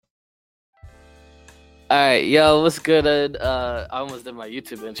All right, yo, what's good? I almost did my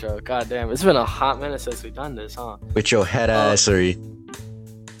YouTube intro. God damn, it's been a hot minute since we've done this, huh? With your head assery.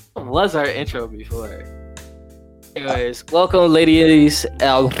 What was our intro before? Anyways, welcome, ladies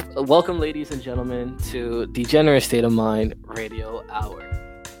and gentlemen, to Degenerate State of Mind Radio Hour.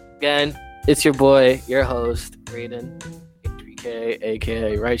 Again, it's your boy, your host, Raiden, HBK,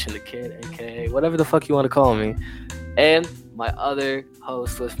 aka Raiden the Kid, aka whatever the fuck you want to call me, and my other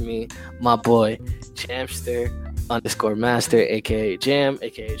host with me, my boy, Jamster_Master, aka Jam,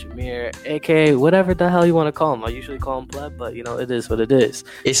 aka Jamir, aka whatever the hell you want to call him. I usually call him Pleb, but you know, it is what it is.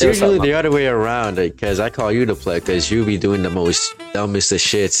 It's usually the other way around, because I call you the Pleb, because you be doing the most dumbest of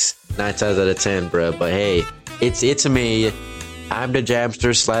shits 9 times out of 10, bro. But hey, it's me. I'm the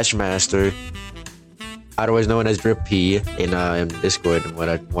Jamster/Master, otherwise known as Drip P in Discord and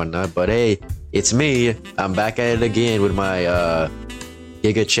whatnot. But hey, it's me. I'm back at it again with my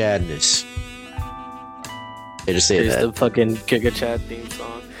Giga Chadness. I just say it's that. the fucking Giga Chad theme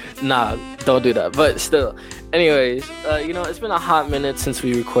song. Nah, don't do that. But still, anyways, you know, it's been a hot minute since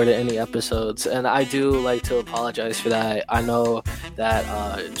we recorded any episodes, and I do like to apologize for that. I know that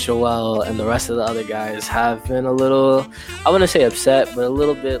Joel and the rest of the other guys have been a little, I wouldn't say upset, but a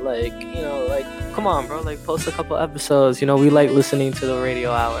little bit like, you know, like, come on, bro, like, post a couple episodes. You know, we like listening to the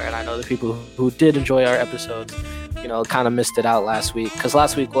radio hour, and I know the people who did enjoy our episodes, you know, kind of missed it out last week, because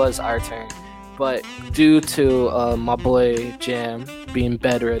last week was our turn. But due to my boy Jam being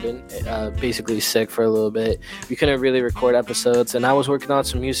bedridden, basically sick for a little bit, we couldn't really record episodes. And I was working on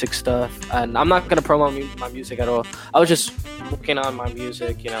some music stuff. And I'm not going to promote my music at all. I was just working on my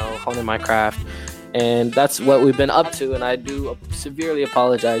music, you know, honing my craft. And that's what we've been up to. And I do severely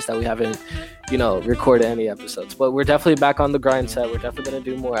apologize that we haven't, you know, recorded any episodes. But we're definitely back on the grind set. We're definitely going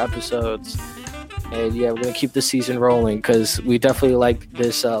to do more episodes. And yeah, we're going to keep the season rolling because we definitely like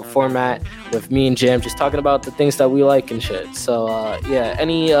this format with me and Jam just talking about the things that we like and shit. So, yeah,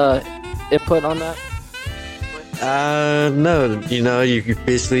 any input on that? No, you know, you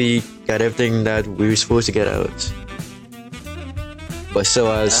basically got everything that we were supposed to get out. But so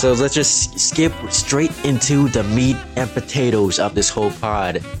let's just skip straight into the meat and potatoes of this whole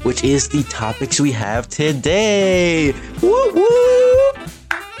pod, which is the topics we have today. Woo woo!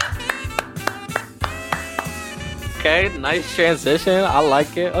 Okay, nice transition. I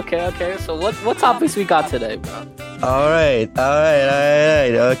like it. Okay. So what topics we got today, bro? All right.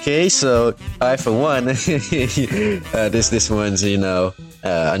 Okay, so I for one, this one's, you know,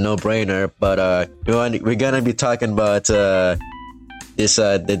 a no-brainer. But we're gonna be talking about this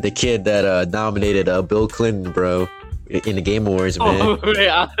the kid that nominated Bill Clinton, bro, in the Game Awards, man. Oh,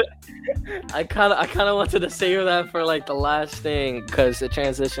 yeah. I kind of wanted to save that for like the last thing because it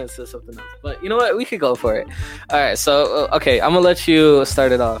transitions to something else. But you know what? We could go for it. All right. So okay, I'm gonna let you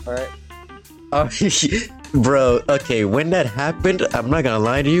start it off. All right. Oh, bro. Okay, when that happened, I'm not gonna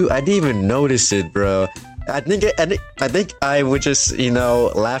lie to you, I didn't even notice it, bro. I think I would just, you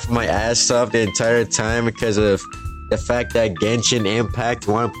know, laugh my ass off the entire time because of the fact that Genshin Impact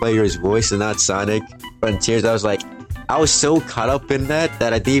one player's voice and not Sonic Frontiers. I was so caught up in that I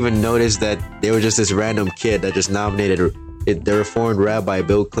didn't even notice that they were just this random kid that just nominated the reformed rabbi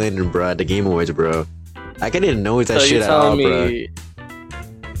Bill Clinton, bro, at the Game Awards, bro. I didn't notice that shit at all, bro.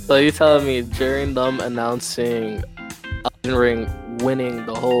 So you telling me during them announcing Elden Ring winning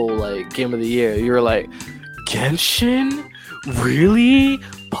the whole like Game of the Year, you were like, Genshin? Really?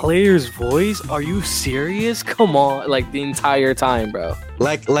 Player's voice? Are you serious? Come on, like the entire time, bro.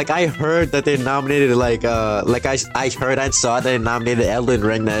 Like I heard that they nominated I heard and saw that they nominated Elden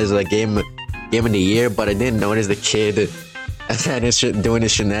Ring as a game of the year, but I didn't notice the kid and doing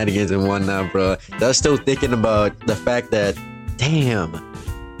his shenanigans and whatnot, bro. I was still thinking about the fact that, damn,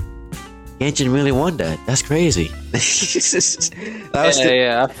 Genshin really won that. That's crazy.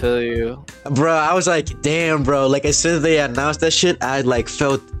 Yeah, I feel you, bro. I was like, damn, bro. Like as soon as they announced that shit, I like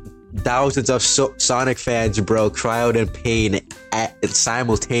felt thousands of Sonic fans, bro, cry out in pain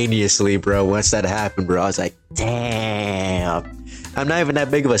simultaneously, bro. Once that happened, bro, I was like, damn. I'm not even that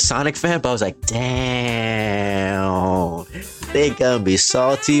big of a Sonic fan, but I was like, damn, they gonna be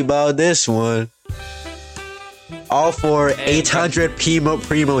salty about this one. All for 800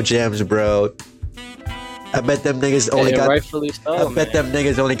 primo gems, bro. I bet them niggas only got. Rightfully so, I bet them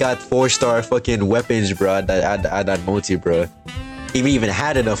niggas only got 4-star fucking weapons, bro. At that multi, bro. He even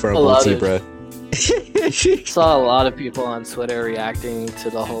had enough for a multi, bro. Saw a lot of people on Twitter reacting to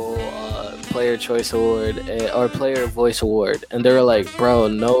the whole player choice award or player voice award, and they were like, "Bro,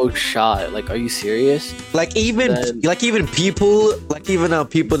 no shot. Like, are you serious?" Even people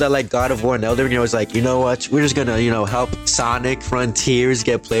that like God of War and Elden Ring was like, you know what? We're just gonna help Sonic Frontiers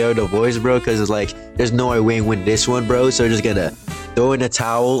get player of the voice, bro, because it's like there's no way we can win this one, bro. So we're just gonna throw in a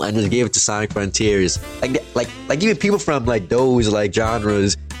towel and just give it to Sonic Frontiers. Like even people from like those like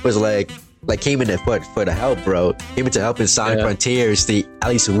genres was like came in for the help, bro. Came in to help in Sonic Frontiers to at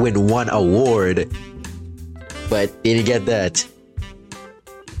least win one award, but they didn't get that.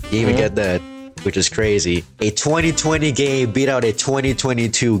 Didn't even get that, which is crazy. A 2020 game beat out a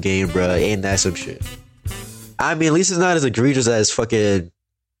 2022 game, bro. Ain't that some shit? I mean, at least it's not as egregious as fucking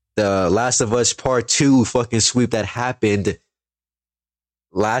the Last of Us Part 2 fucking sweep that happened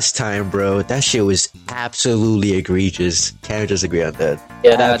last time, bro. That shit was absolutely egregious. Can't disagree on that.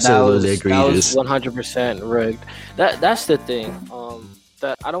 Yeah, absolutely egregious. That was 100% rigged. That's the thing.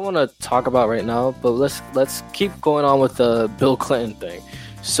 That I don't want to talk about right now, but let's keep going on with the Bill Clinton thing.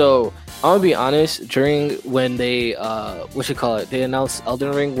 So I'm gonna be honest. During when they they announced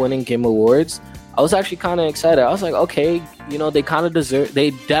Elden Ring winning Game Awards, I was actually kind of excited. I was like, okay,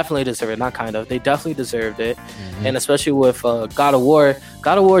 they definitely deserve it. Not kind of, they definitely deserved it. Mm-hmm. And especially with God of War.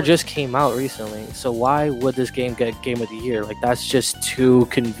 God of War just came out recently, so why would this game get Game of the Year? Like, that's just too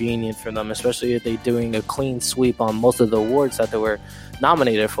convenient for them, especially if they're doing a clean sweep on most of the awards that they were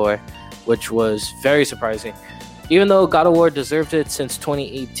nominated for, which was very surprising. Even though God of War deserved it since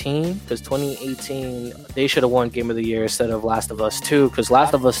 2018, because 2018 they should have won Game of the Year instead of Last of Us 2, because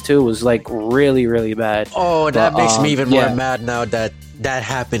Last of Us 2 was like really, really bad. Oh, that makes me even more mad now that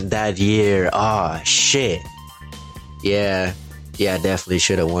happened that year. Oh, shit. Yeah, definitely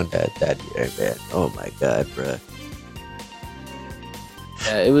should have won that year, man. Oh my god, bro.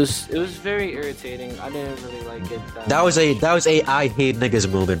 Yeah, it was very irritating. I didn't really like it. That was a I hate niggas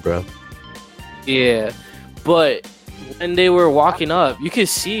moment, bro. Yeah. But when they were walking up, you could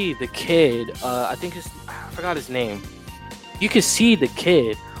see the kid. I forgot his name. You could see the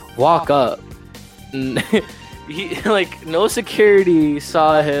kid walk up. He no security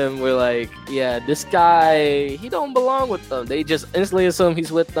saw him. We're like, yeah, this guy, he don't belong with them. They just instantly assume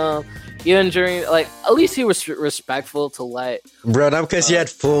he's with them. Even during, at least he was respectful to let... Bro, not because he had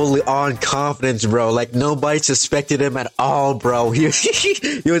fully on confidence, bro. Like, nobody suspected him at all, bro. He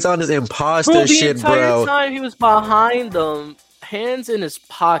was on his imposter shit, bro. The entire time he was behind them, hands in his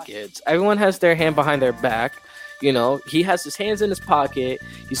pockets. Everyone has their hand behind their back. He has his hands in his pocket.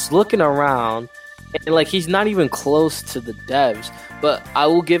 He's looking around. And, he's not even close to the devs. But I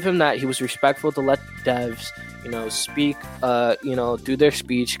will give him that. He was respectful to let the devs... speak, do their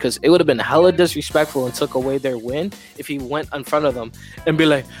speech, because it would have been hella disrespectful and took away their win if he went in front of them and be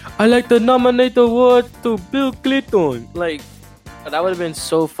like, I like to nominate the award to Bill Clinton. That would have been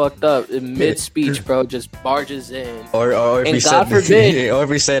so fucked up. In mid-speech, bro, just barges in. Or if he said, forbid, or if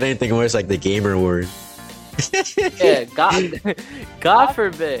he said anything worse, like the gamer word. Yeah, God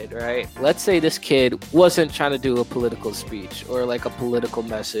forbid, right? Let's say this kid wasn't trying to do a political speech or a political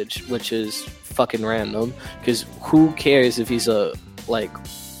message, which is fucking random, because who cares if he's a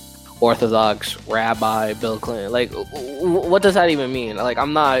Orthodox rabbi, Bill Clinton? What does that even mean?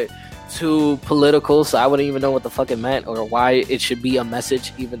 I'm not too political, so I wouldn't even know what the fuck it meant or why it should be a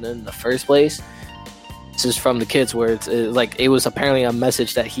message even in the first place. This is from the kids' words. It was apparently a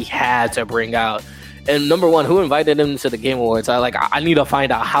message that he had to bring out. And number one, who invited him to the Game Awards? I need to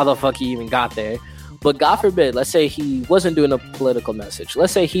find out how the fuck he even got there. But God forbid, let's say he wasn't doing a political message.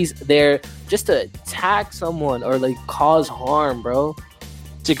 Let's say he's there just to attack someone or cause harm, bro.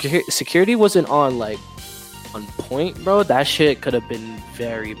 Security wasn't on point, bro. That shit could have been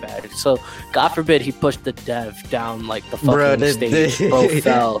very bad. So God forbid he pushed the dev down the fucking stage. Bro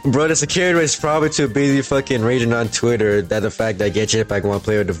fell. Bro, the security was probably too busy fucking raging on Twitter that the fact that Get Jetpack won't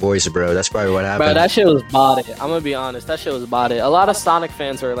play with the voice, bro. That's probably what happened. Bro, that shit was botted. I'm gonna be honest. That shit was botted. A lot of Sonic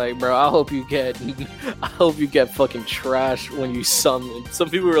fans were like, bro, I hope you get fucking trash when you summon. Some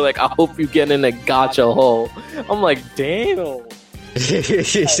people were like, I hope you get in a gotcha hole. I'm like, damn.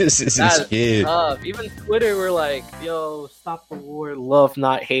 That's tough. Even Twitter were like, yo, stop the war, love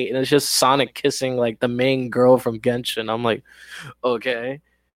not hate, and it's just Sonic kissing the main girl from Genshin. I'm like, okay.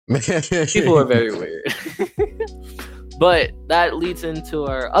 People are very weird. But that leads into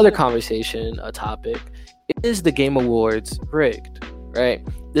our other conversation, a topic. Is the Game Awards rigged? Right?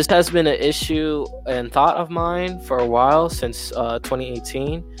 This has been an issue and thought of mine for a while, since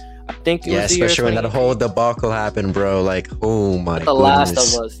 2018. I think it was especially when that whole debacle happened, bro. Oh my god. The Last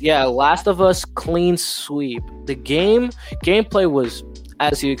of Us. Yeah, Last of Us clean sweep. The gameplay was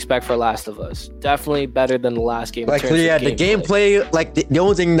as you expect for Last of Us. Definitely better than the last game. Like, yeah, the gameplay, like the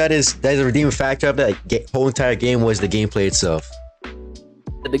only thing that is a redeeming factor of that whole entire game was the gameplay itself.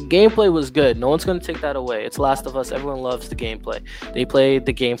 The gameplay was good. No one's going to take that away. It's Last of Us. Everyone loves the gameplay. They played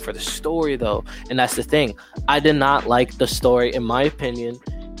the game for the story, though. And that's the thing. I did not like the story, in my opinion,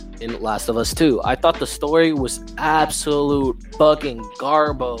 in Last of Us 2. I thought the story was absolute fucking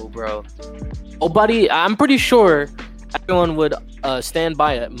garbo, bro. Oh, buddy, I'm pretty sure everyone would stand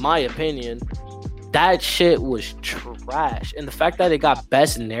by it. My opinion, that shit was trash. And the fact that it got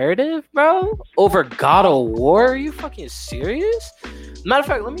best narrative, bro, over God of War, are you fucking serious? Matter of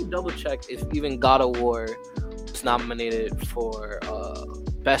fact, let me double check if even God of War was nominated for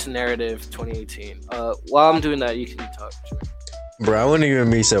best narrative 2018. While I'm doing that, you can talk to me. Bro, I wouldn't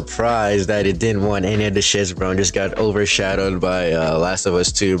even be surprised that it didn't win any of the shits, bro, and just got overshadowed by Last of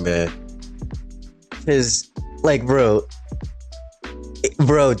Us 2, man. Cause, like, bro,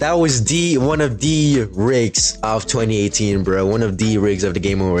 that was one of the rigs of 2018, bro. One of the rigs of the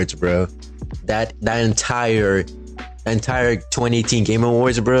Game Awards, bro. That entire 2018 Game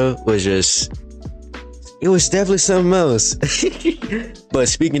Awards, bro, was just, it was definitely something else. But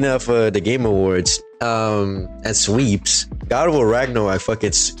speaking of the Game Awards, and sweeps, God of War Ragnarok,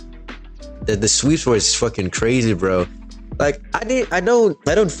 fucking, the sweeps was fucking crazy, bro. Like, I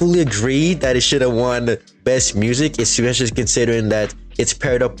don't fully agree that it should have won best music, especially considering that it's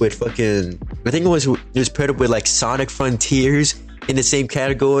paired up with fucking, I think it was paired up with like Sonic Frontiers in the same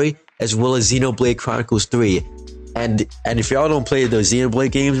category, as well as Xenoblade Chronicles 3. And if y'all don't play those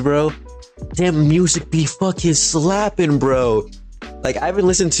Xenoblade games, bro, damn music be fucking slapping, bro. Like, I haven't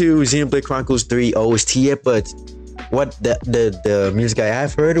listened to Xenoblade Chronicles 3 OST yet, but what the music I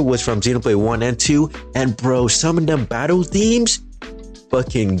have heard was from Xenoblade 1 and 2, and bro, some of them battle themes,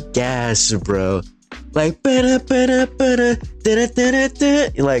 fucking gas, bro. Like, like,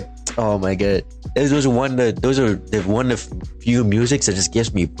 oh my god, those are one of the few musics that just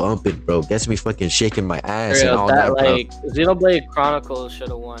gets me bumping, bro. Gets me fucking shaking my ass and all that, bro. Like, Xenoblade Chronicles should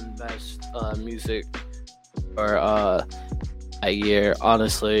have won best music for a year,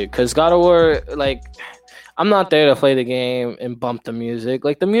 honestly, because God of War, like, I'm not there to play the game and bump the music.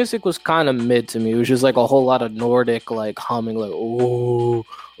 Like, the music was kind of mid to me. It was just like a whole lot of Nordic, like, humming, like, ooh,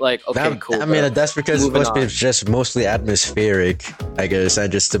 like, okay, cool. I mean, that's because it's just mostly atmospheric, I guess,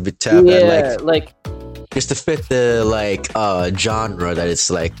 and just to be tapped, yeah, like just to fit the like genre that it's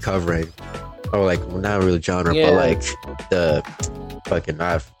like covering, or like, well, not really genre, but like the fucking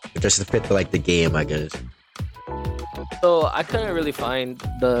just to fit the game, I guess. So I couldn't really find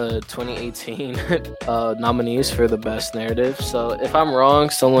the 2018 nominees for the best narrative. So if I'm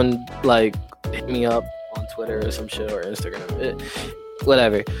wrong, someone like hit me up on Twitter or some shit, or Instagram,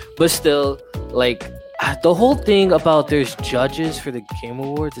 whatever. But still, like, the whole thing about there's judges for the Game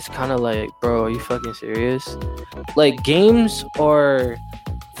Awards is kind of like, bro, are you fucking serious? Like, games are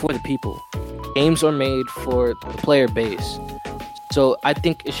for the people. Games are made for the player base. So I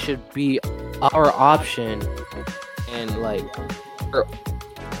think it should be our option and like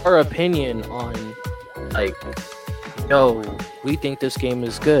our opinion on, like, yo, we think this game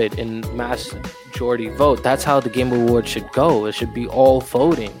is good, and mass majority vote. That's how the Game Awards should go. It should be all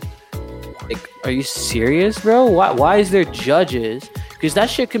voting. Like, are you serious, bro? Why is there judges? Because that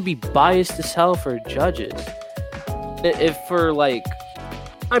shit can be biased as hell for judges. If for like,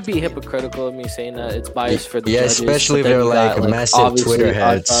 might be hypocritical of me saying that it's biased for the judges. Yeah, especially if they're like massive Twitter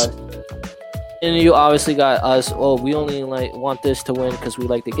heads. And you obviously got us, oh, we only like want this to win because we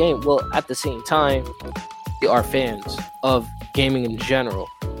like the game. Well, at the same time, we are fans of gaming in general,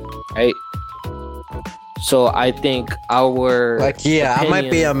 right? So I think our opinion, I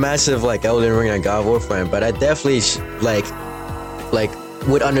might be a massive like Elden Ring and God of War fan, but I definitely like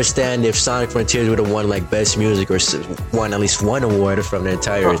would understand if Sonic Frontiers would have won like best music or won at least one award from the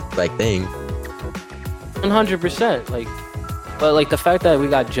entire like thing. 100%, like. But like, the fact that we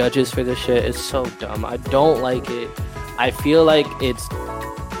got judges for this shit is so dumb. I don't like it. I feel like it's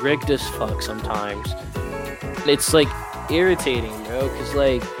rigged as fuck sometimes. It's like irritating, bro, because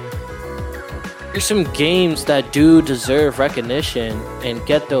like, there's some games that do deserve recognition and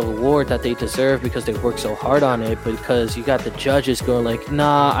get the award that they deserve because they work so hard on it, but because you got the judges going like,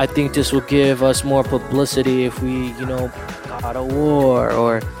 nah, I think this will give us more publicity if we, got a war,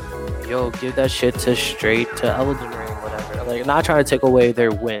 or yo, give that shit straight to Elden Ring. Like, not trying to take away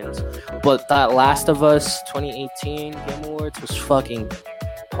their wins, but that Last of Us 2018 Game Awards was fucking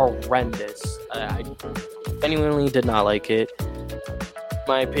horrendous. I genuinely did not like it. In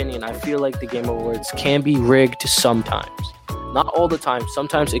my opinion, I feel like the Game Awards can be rigged sometimes. Not all the time.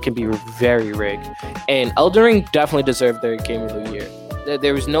 Sometimes it can be very rigged. And Elden Ring definitely deserved their Game of the Year.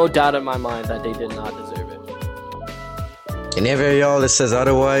 There was no doubt in my mind that they did not deserve it. And every y'all that says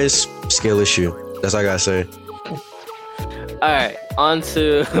otherwise, skill issue. That's all I gotta say. Alright, on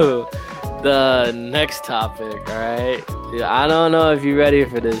to the next topic, alright? Yeah, I don't know if you're ready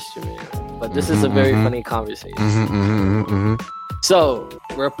for this, Jamir, but this is a very funny conversation. So,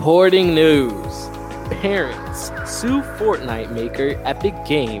 reporting news. Parents sue Fortnite maker Epic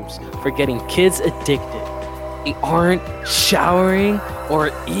Games for getting kids addicted. They aren't showering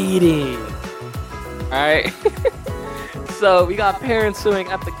or eating. Alright? So, we got parents suing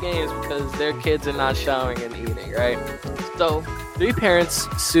Epic Games because their kids are not showering and eating, right? So, 3 parents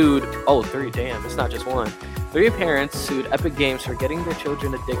sued... Oh, 3, damn, it's not just one. 3 parents sued Epic Games for getting their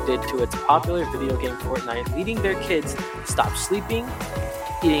children addicted to its popular video game Fortnite, leading their kids to stop sleeping,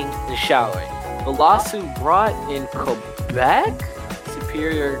 eating, and showering. The lawsuit brought in Quebec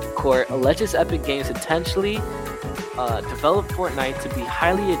Superior Court alleges Epic Games intentionally developed Fortnite to be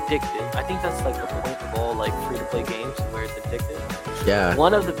highly addictive. I think that's like the point of all like free-to-play games where it's addictive. Yeah.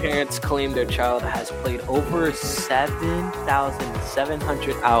 One of the parents claimed their child has played over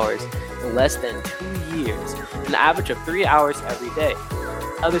 7,700 hours in less than 2 years, an average of 3 hours every day.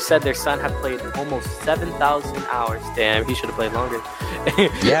 Others said their son had played almost 7,000 hours. Damn, he should have played longer.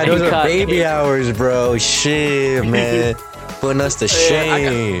 Yeah, those are baby hours, bro. Shit, man. Putting us to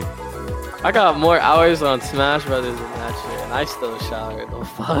shame. I got more hours on Smash Brothers than that shit, and I still showered. The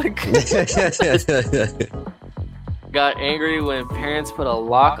fuck? Got angry when parents put a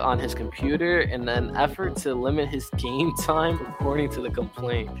lock on his computer in an effort to limit his game time, according to the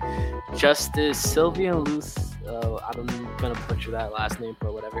complaint. Justice Sylvia Luce, I'm gonna butcher that last name,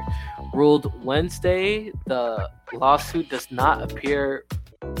 but whatever, ruled Wednesday the lawsuit does not appear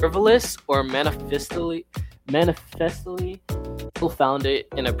frivolous or manifestly ill-founded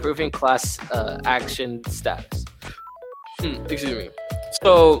in approving class action status. Excuse me.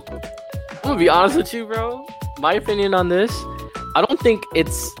 So, I'm gonna be honest with you, bro. My opinion on this, I don't think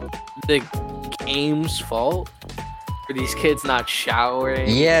it's the game's fault for these kids not showering.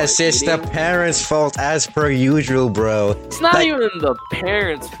 Yes, it's the parents' fault as per usual, bro. It's not even the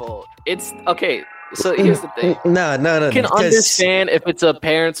parents' fault. It's okay. So here's the thing. No. You can understand if it's a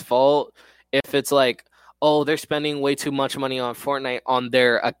parent's fault. If it's like, oh, they're spending way too much money on Fortnite on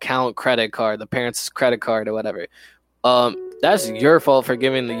their account credit card, the parents' credit card or whatever. That's your fault for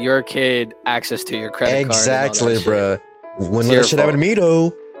giving your kid access to your credit card. Exactly, bro. Wouldn't let that shit happen to me,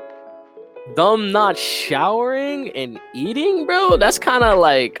 though. Them not showering and eating, bro, that's kind of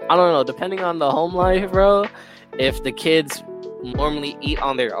like, I don't know, depending on the home life, bro. If the kids normally eat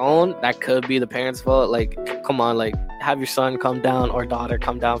on their own, that could be the parents' fault. Like, come on, like, have your son come down or daughter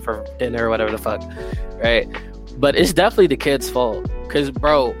come down for dinner or whatever the fuck, right? But it's definitely the kid's fault. Because,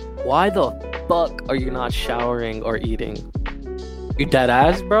 bro, why the fuck are you not showering or eating? You dead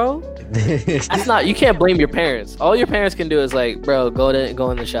ass, bro? That's not, you can't blame your parents. All your parents can do is like, bro, go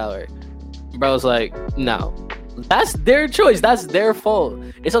in the shower. Bro's like, no. That's their choice. That's their fault.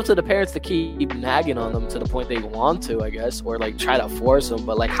 It's up to the parents to keep nagging on them to the point they want to, I guess, or like try to force them.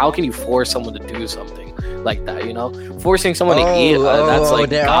 But like, how can you force someone to do something like that? You know, forcing someone to eat. That's like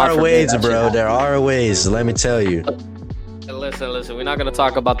there are ways, bro. There are ways. Let me tell you. Listen. We're not gonna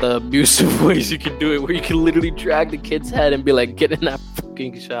talk about the abusive ways you can do it, where you can literally drag the kid's head and be like, "Get in that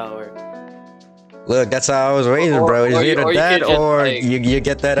fucking shower." Look, that's how I was raised, bro. It's either that or you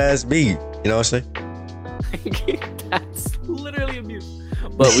get that ass beat. You know what I'm saying? That's literally abuse.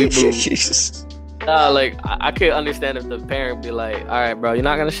 But we move. Like I could understand if the parent be like, "All right, bro, you're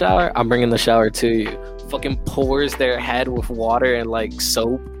not gonna shower. I'm bringing the shower to you." Fucking pours their head with water and like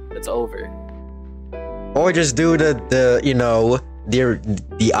soap. It's over. Or just do the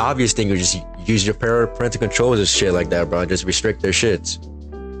obvious thing, or just use your parental controls and shit like that, bro. Just restrict their shits.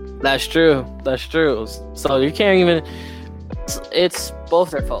 That's true. So you can't even. It's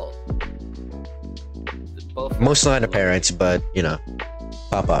both their fault. Most of the parents, but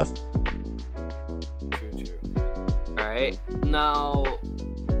pop off. True. All right, now,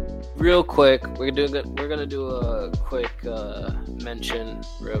 real quick, we're gonna do a quick mention,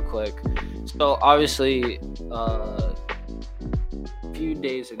 real quick. So obviously, a few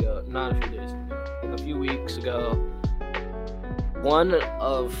weeks ago, one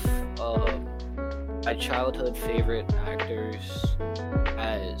of my childhood favorite actors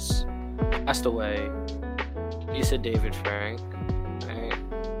has passed away. Lisa David Frank, right?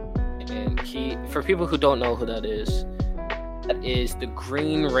 And for people who don't know who that is the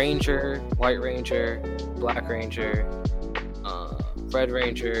Green Ranger, White Ranger, Black Ranger, Red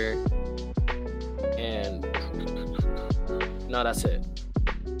Ranger, and no, that's it.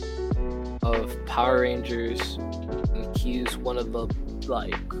 Of Power Rangers, and he's one of the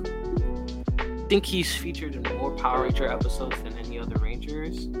like, I think he's featured in more Power Ranger episodes than any other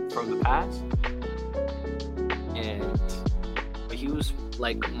Rangers from the past. And he was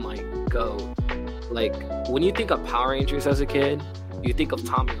like my goat. Like, when you think of Power Rangers as a kid, you think of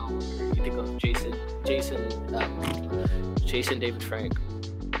Tommy Oliver, you think of Jason David Frank.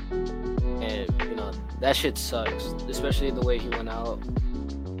 And, you know, that shit sucks, especially the way he went out.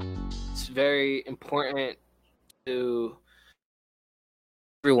 It's very important to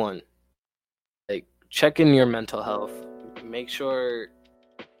everyone. Like, check in your mental health. Make sure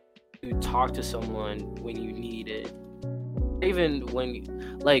you talk to someone when you need it. Even when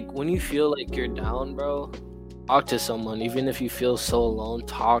you feel like you're down, bro, talk to someone. Even if you feel so alone,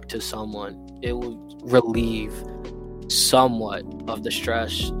 talk to someone. It will relieve somewhat of the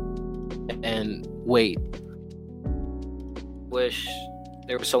stress and weight. Wish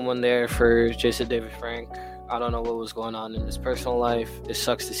there was someone there for Jason David Frank. I don't know what was going on in his personal life. It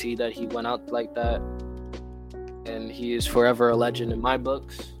sucks to see that he went out like that. And he is forever a legend in my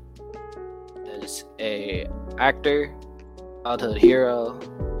books as a actor, childhood hero,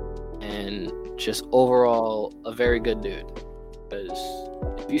 and just overall a very good dude. Because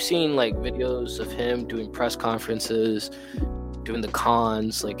if you've seen like videos of him doing press conferences, doing the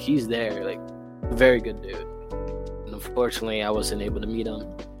cons, like, he's there, like, a very good dude. And unfortunately, I wasn't able to meet him.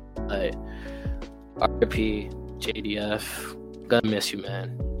 But RIP, JDF, gonna miss you,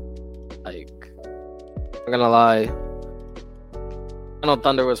 man. Like, I'm gonna lie, Dino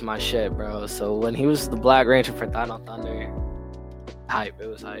Thunder was my shit, bro. So when he was the Black Ranger for Dino Thunder, hype. It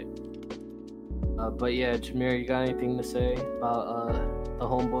was hype. But yeah, Jamir, you got anything to say about the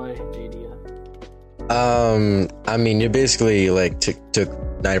homeboy JDF? I mean, you basically like took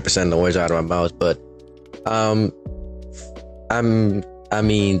 90% of the words out of my mouth, but I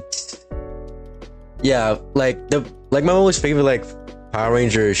mean, yeah, like my most favorite like Power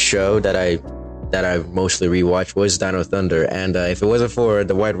Rangers show that I mostly rewatched was Dino Thunder, and if it wasn't for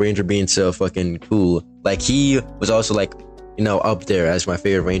the White Ranger being so fucking cool, like, he was also like, you know, up there as my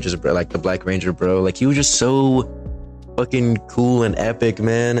favorite Rangers, bro, like the Black Ranger, bro. Like, he was just so fucking cool and epic,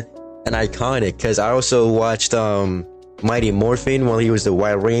 man, and iconic. Because I also watched Mighty Morphin while he was the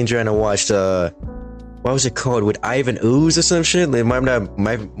White Ranger, and I watched what was it called, with Ivan Ooze or some shit? Like,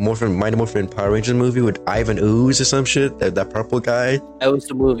 Mighty Morphin Power Rangers movie with Ivan Ooze or some shit, that purple guy. That was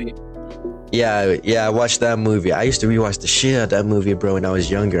the movie. Yeah, I watched that movie. I used to rewatch the shit out of that movie, bro, when I was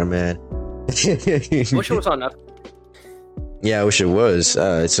younger, man. Wish it was on Netflix. Yeah, I wish it was.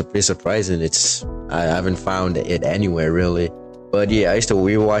 It's surprising. I haven't found it anywhere, really. But yeah, I used to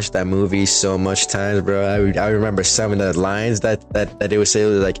rewatch that movie so much times, bro. I remember some of the lines that they would say,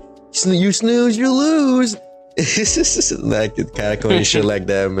 like, "You snooze, you lose." Like, kind of corny shit like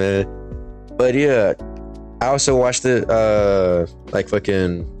that, man. But yeah, I also watched it. Like,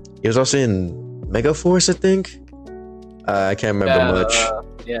 fucking. He was also in Megaforce, I think. I can't remember much.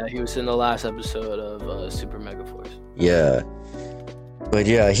 Yeah, he was in the last episode of Super Megaforce. Yeah, but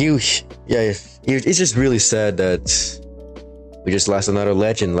yeah, it's just really sad that we just lost another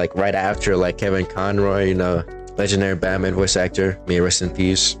legend, like, right after, like, Kevin Conroy, you know, legendary Batman voice actor. May he rest in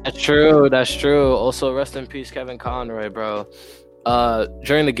peace. That's true. Also, rest in peace, Kevin Conroy, bro.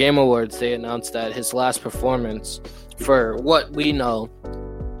 During the Game Awards, they announced that his last performance, for what we know,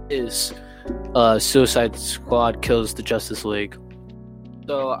 is Suicide Squad Kills the Justice League.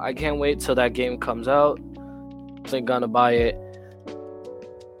 So I can't wait till that game comes out. I'm gonna buy it.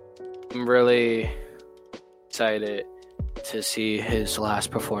 I'm really excited to see his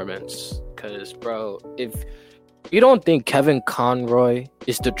last performance, because, bro, if you don't think Kevin Conroy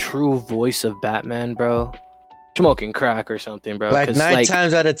is the true voice of Batman, bro, smoking crack or something, bro. Like, 9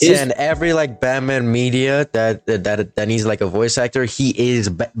 times out of 10, every like Batman media that needs like a voice actor, he is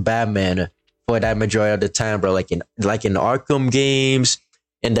Batman for that majority of the time, bro. Like in Arkham games,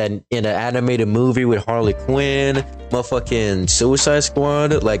 and then in an animated movie with Harley Quinn, motherfucking Suicide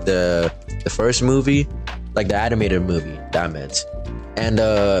Squad, like the first movie, like the animated movie, that meant. And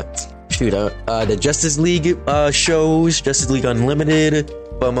the Justice League shows, Justice League Unlimited,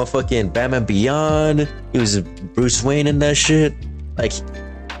 but motherfucking Batman Beyond, he was Bruce Wayne in that shit. Like,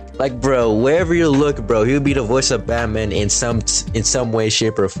 bro, wherever you look, bro, he'll be the voice of Batman in some way,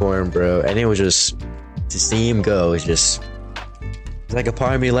 shape, or form, bro. And it was just, to see him go, it's just like a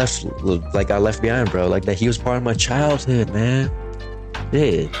part of me got left behind, bro. Like, that he was part of my childhood, man.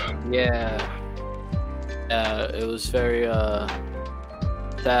 Yeah, it was very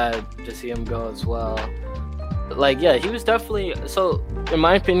sad to see him go as well. But, like, yeah, he was definitely, so in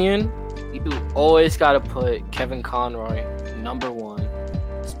my opinion, you always gotta put Kevin Conroy number one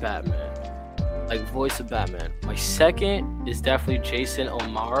as Batman. like voice of Batman. My second is definitely Jason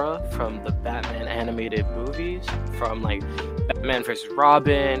O'Mara from the Batman animated movies, from like Batman vs.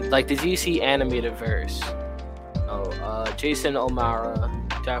 Robin, like the DC animated verse. Jason O'Mara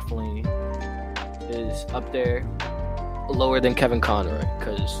definitely is up there, lower than Kevin Conroy,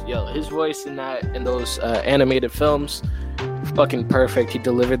 because his voice in those animated films, fucking perfect. He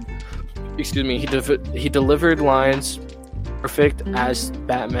delivered lines perfect as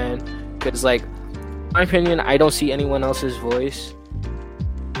Batman, because like in my opinion, I don't see anyone else's voice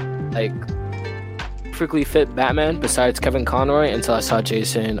like perfectly fit Batman besides Kevin Conroy until I saw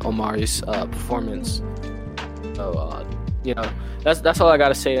Jason O'Mara's performance. So that's all I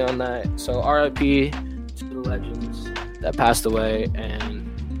gotta say on that. So RIP to the legends that passed away, and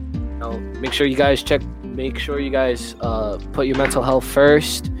make sure you guys put your mental health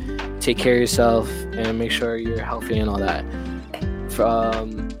first, take care of yourself, and make sure you're healthy and all that.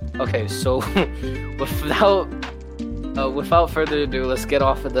 Okay, so without further ado, let's get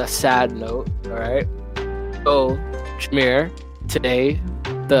off of the sad note. All right, so Jamir, today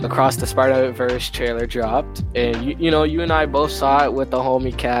the Across the Spider-Verse trailer dropped, and you and I both saw it with the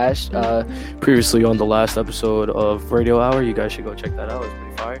homie Cash, previously on the last episode of Radio Hour. You guys should go check that out. It's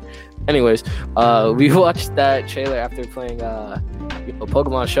pretty fire. Anyways, we watched that trailer after playing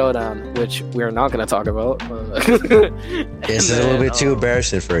Pokemon Showdown, which we're not gonna talk about. This is a little bit too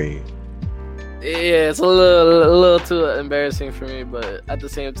embarrassing for you. Yeah, it's a little too embarrassing for me, but at the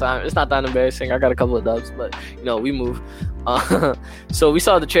same time, it's not that embarrassing. I got a couple of dubs, but we move. So we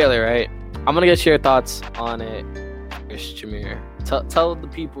saw the trailer, right? I'm gonna get your thoughts on it first, Jamir. Tell the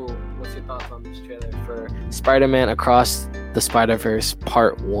people what's your thoughts on this trailer for Spider-Man Across the Spider-Verse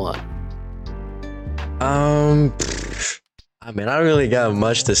Part 1. I mean, I don't really got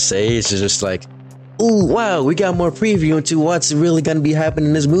much to say. It's just like, ooh, wow, we got more preview into what's really gonna be happening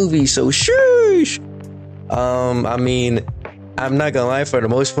in this movie, so shush. I mean, I'm not gonna lie, for the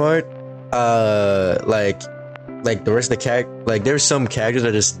most part, like the rest of the character, like there's some characters I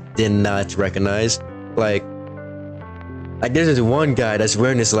just did not recognize. Like there's this one guy that's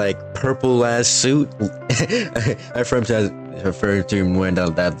wearing this like purple ass suit. I refer to him wearing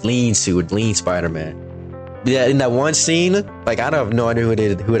that lean suit, lean Spider-Man. Yeah, in that one scene, like I don't have no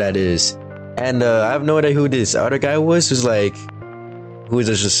idea who that is. And I have no idea who this other guy was. Who was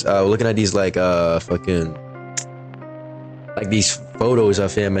just looking at these like fucking like these photos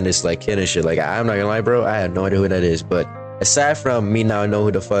of him and this like kid and shit. Like I'm not gonna lie, bro, I have no idea who that is. But aside from me now know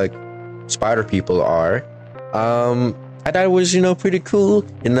who the fuck spider people are, I thought it was pretty cool,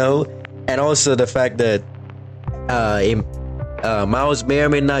 and also the fact that Miles may or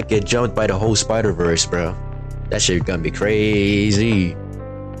may not get jumped by the whole Spider-Verse, bro. That shit gonna be crazy.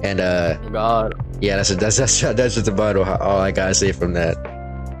 And God, yeah, that's just about all I gotta say from that.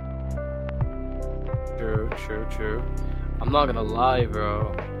 True. I'm not gonna lie,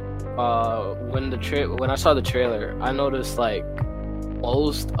 bro. When I saw the trailer, I noticed like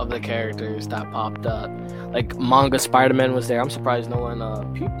most of the characters that popped up, like manga Spider-Man was there. I'm surprised no one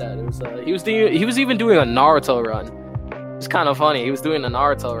peeped that. It was he was even doing a Naruto run. It's kind of funny. He was doing a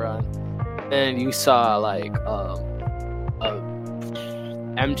Naruto run, and you saw like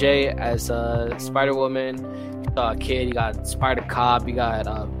MJ as Spider-Woman. You saw a kid. You got Spider-Cop. You got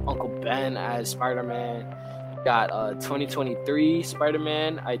Uncle Ben as Spider-Man. You got 2023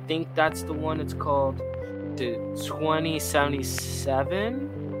 Spider-Man. I think that's the one. It's called 2077.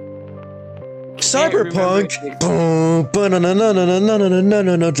 Cyberpunk.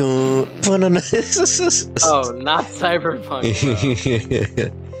 Oh, not Cyberpunk.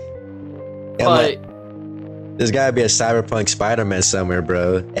 But there's gotta be a Cyberpunk Spider-Man somewhere,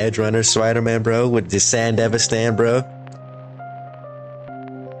 bro. Edge Runner Spider-Man, bro, with the San Devistan, bro.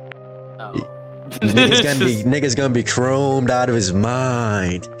 Oh. Nigga's gonna be chromed out of his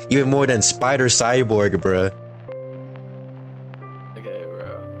mind, even more than Spider Cyborg, bro.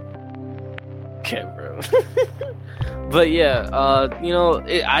 Okay, bro. But yeah,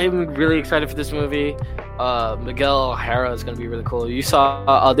 I'm really excited for this movie. Miguel O'Hara is gonna be really cool. You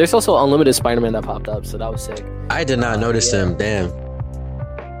saw there's also Unlimited Spider-Man that popped up, so that was sick. I did not notice him. Damn.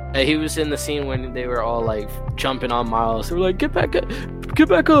 He was in the scene when they were all like jumping on Miles. They were like, "Get back up,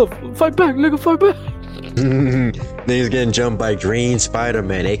 fight back, nigga, fight back." Niggas getting jumped by Green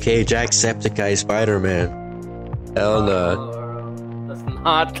Spider-Man, aka Jacksepticeye Spider-Man. Hell no. That's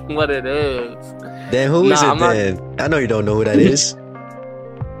not what it is. Then who is it then? I know you don't know who that is.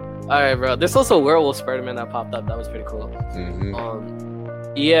 Alright, bro. There's also Werewolf Spider-Man that popped up. That was pretty cool.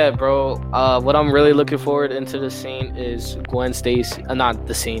 Mm-hmm. Yeah, bro. What I'm really looking forward into the scene is Gwen Stacy. Not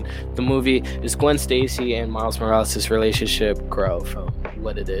the scene. The movie is Gwen Stacy and Miles Morales' relationship grow from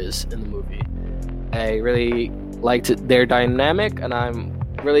what it is in the movie. I really liked their dynamic, and I'm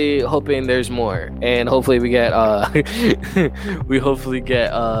really hoping there's more. And hopefully we get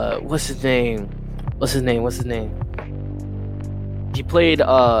what's his name? He played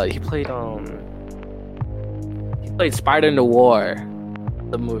Spider Noir,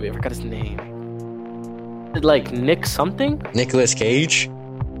 the movie. I forgot his name. Like Nick something? Nicolas Cage?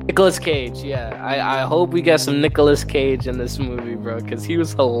 Nicolas Cage, yeah. I hope we get some Nicolas Cage in this movie, bro, because he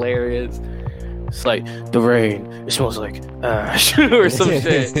was hilarious. It's like, the rain, it smells like ash, or some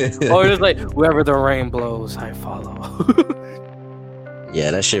shit. Or just like, wherever the rain blows, I follow.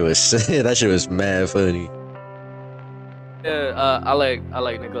 Yeah, that shit was mad funny. Yeah, I like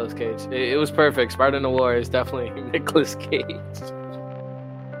Nicolas Cage. It was perfect. Spider Noir is definitely Nicolas Cage.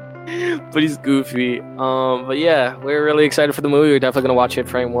 But he's goofy. But yeah, we're really excited for the movie. We're definitely gonna watch it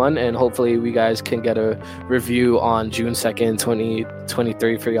frame one, and hopefully we guys can get a review on June 2nd,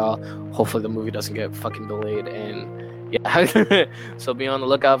 2023 for y'all. Hopefully the movie doesn't get fucking delayed, and yeah. So be on the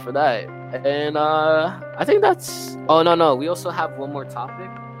lookout for that. And I think that's no, we also have one more topic.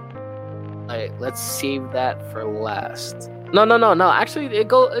 Like, let's save that for last. No. Actually, it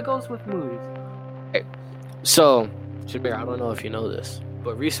goes with movies. Okay. So, Jamir, I don't know if you know this,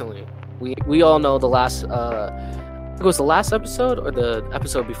 but recently we all know the last it was the last episode or the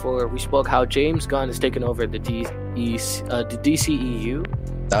episode before we spoke how James Gunn is taking over the DCEU.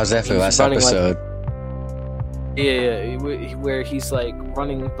 That was definitely last episode. Where he's like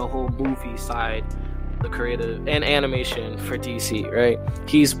running the whole movie side, the creative and animation for DC, right?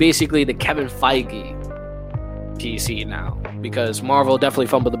 He's basically the Kevin Feige DC now, because Marvel definitely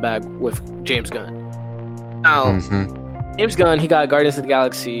fumbled the bag with James Gunn. Now, James Gunn, he got Guardians of the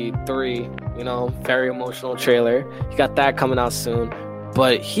Galaxy 3, very emotional trailer. He got that coming out soon,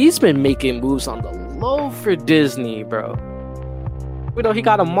 but he's been making moves on the low for Disney, bro. He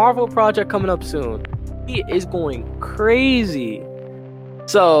got a Marvel project coming up soon. He is going crazy.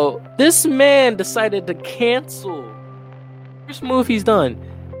 So this man decided to cancel. First move he's done.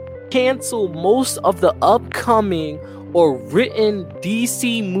 Cancel most of the upcoming or written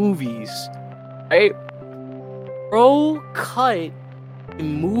DC movies. Right? Bro cut a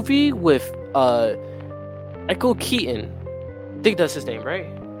movie with Michael Keaton. I think that's his name, right?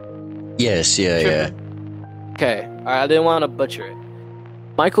 Yes, yeah. Okay. I didn't want to butcher it.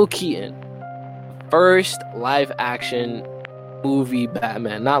 Michael Keaton. First live action movie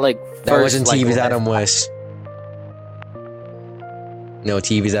Batman, not like first, that wasn't like, TV's Adam West. No,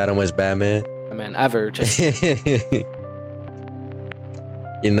 TV's Adam West Batman. Batman ever. Just you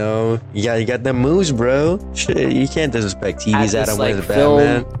got them moves, bro. Shit, you can't disrespect TV's Adam West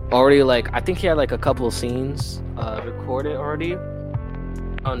Batman. Already, I think he had a couple of scenes recorded already.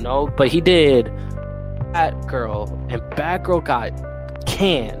 Oh no, but he did Batgirl, and Batgirl got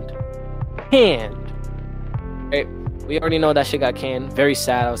canned. Right? We already know that shit got canned. Very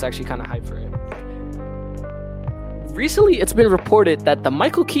sad. I was actually kind of hyped for it. Recently, it's been reported that the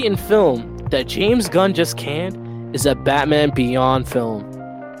Michael Keaton film that James Gunn just canned is a Batman Beyond film.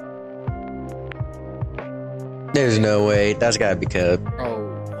 There's no way. That's gotta be cut.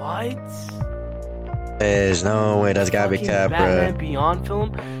 Bro, what? There's no way. That's gotta be cut, bro. Batman Beyond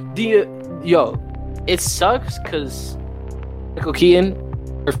film? It sucks because Michael Keaton,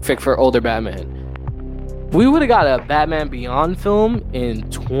 perfect for older Batman. We would have got a Batman Beyond film in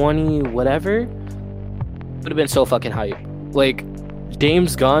 20 whatever. Would have been so fucking hype.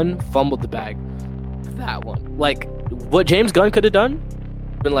 James Gunn fumbled the bag for that one. What James Gunn could have done,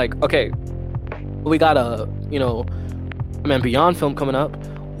 been okay, we got a Batman Beyond film coming up.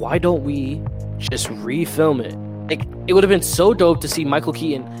 Why don't we just refilm it? It would have been so dope to see Michael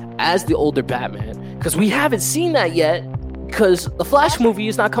Keaton as the older Batman, because we haven't seen that yet. Because the Flash movie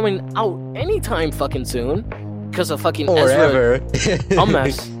is not coming out anytime fucking soon. Because of fucking Ezra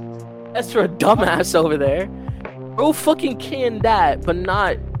dumbass. Ezra dumbass over there. Bro fucking canned that, but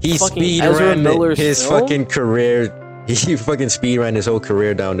not fucking Ezra Miller's his film? fucking career. He fucking speedran his whole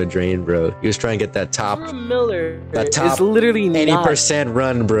career down the drain, bro. He was trying to get that top. Ezra Miller is literally 80%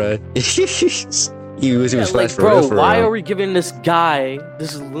 run, bro. he was Flash for real. Why are we giving this guy,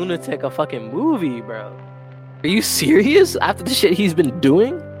 this lunatic, a fucking movie, bro? Are you serious? After the shit he's been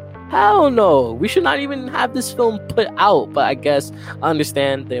doing? Hell no. We should not even have this film put out. But I guess I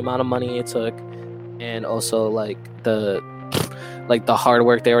understand the amount of money it took, and also the hard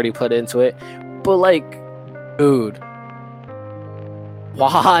work they already put into it. But dude,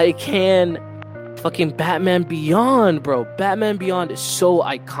 why can fucking Batman Beyond, bro? Batman Beyond is so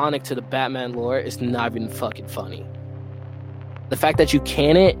iconic to the Batman lore. It's not even fucking funny. The fact that you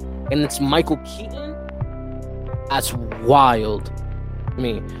can it and it's Michael Keaton. That's wild. I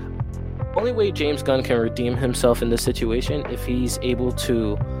mean, only way James Gunn can redeem himself in this situation if he's able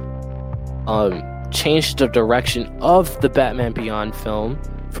to change the direction of the Batman Beyond film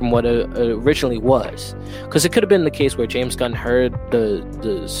from what it originally was, because it could have been the case where James Gunn heard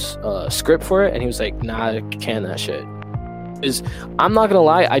the script for it and he was like, nah, I can't that shit. Is I'm not gonna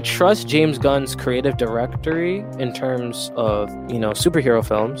lie, I trust James Gunn's creative directory in terms of, you know, superhero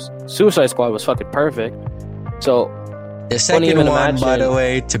films. Suicide Squad was fucking perfect. So the second one, by the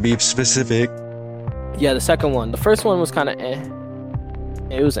way, to be specific. Yeah, the second one. The first one was kind of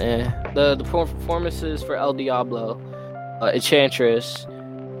It was The performances for El Diablo, Enchantress,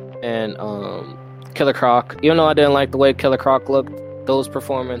 and Killer Croc. Even though I didn't like the way Killer Croc looked, those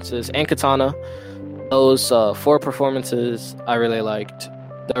performances, and Katana, those 4 performances I really liked.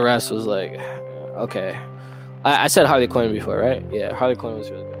 The rest was like, okay. I said Harley Quinn before, right? Yeah, Harley Quinn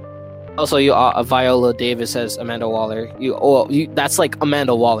was really good. Also, you Viola Davis as Amanda Waller. That's like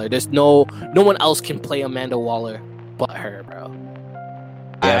Amanda Waller. There's no one else can play Amanda Waller but her, bro.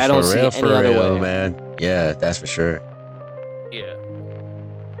 Yeah, I don't see any other way, man. Yeah, that's for sure. Yeah.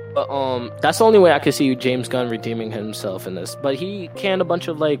 But that's the only way I could see James Gunn redeeming himself in this. But he canned a bunch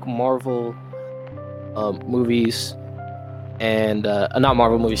of like Marvel movies and not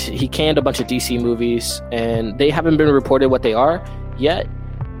Marvel movies. He canned a bunch of DC movies, and they haven't been reported what they are yet.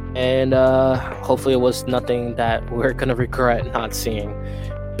 And hopefully it was nothing that we're gonna regret not seeing.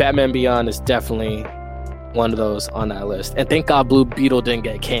 Batman Beyond is definitely one of those on that list. And thank God Blue Beetle didn't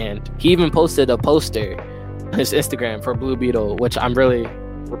get canned. He even posted a poster on his Instagram for Blue Beetle, which I'm really,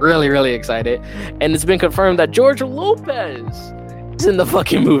 really, really excited. And it's been confirmed that George Lopez is in the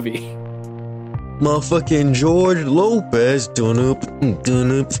fucking movie. Motherfucking George Lopez.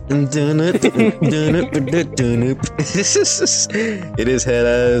 It is head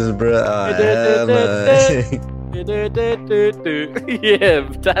ass, bro. Yeah,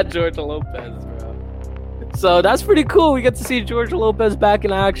 that George Lopez, bro. So that's pretty cool. We get to see George Lopez back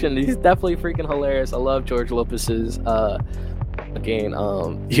in action. He's definitely freaking hilarious. I love George Lopez's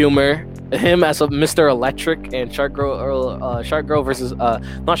humor. Him as a Mr. Electric and Shark Girl versus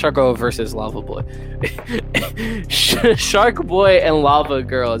not Shark Girl versus Lava Boy. Shark Boy and Lava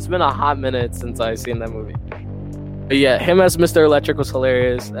Girl. It's been a hot minute since I've seen that movie. But yeah, him as Mr. Electric was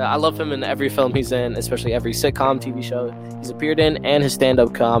hilarious. I love him in every film he's in, especially every sitcom, TV show he's appeared in, and his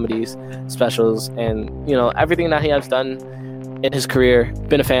stand-up comedies, specials, and you know, everything that he has done in his career.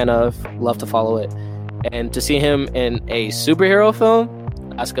 Been a fan of, love to follow it. And to see him in a superhero film,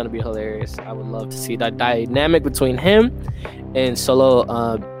 that's gonna be hilarious. I would love to see that dynamic between him and Solo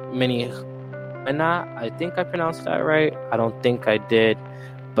Miniana. I think I pronounced that right. I don't think I did,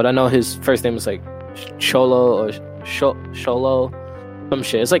 but I know his first name is like Cholo or Sholo, some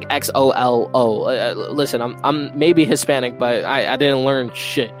shit. It's like XOLO. Listen, I'm maybe Hispanic, but I didn't learn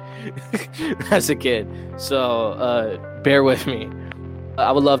shit as a kid, so bear with me.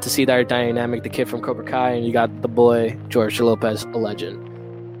 I would love to see that dynamic, the kid from Cobra Kai, and you got the boy George Lopez, a legend.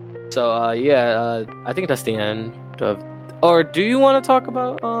 So I think that's the end of. Or do you want to talk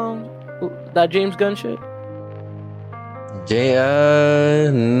about that James Gunn shit?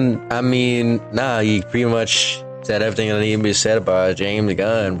 I mean, nah, you pretty much said everything that needed to be said about James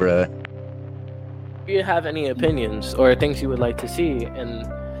Gunn, bruh. Do you have any opinions or things you would like to see in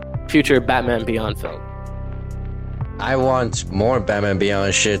future Batman Beyond film? I want more Batman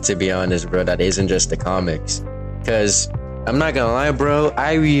Beyond shit, to be honest, bro. That isn't just the comics. Because I'm not gonna lie, bro.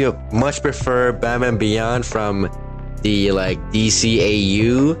 I much prefer Batman Beyond from the like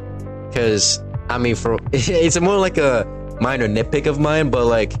DCAU. Because I mean, it's more like a minor nitpick of mine, but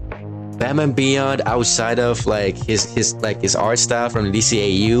like Batman Beyond outside of like his art style from the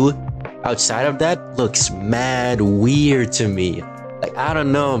DCAU, outside of that looks mad weird to me. Like I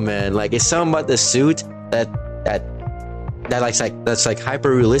don't know, man. Like it's something about the suit that's like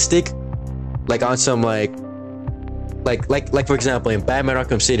hyper realistic, like on some like for example in Batman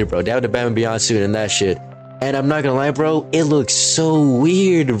Arkham City, bro, they have the Batman Beyond suit and that shit, and I'm not gonna lie, bro, it looks so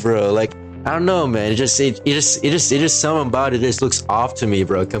weird, bro. Like I don't know, man. It just something about it just looks off to me,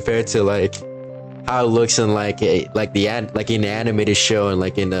 bro, compared to like how it looks in like in the animated show and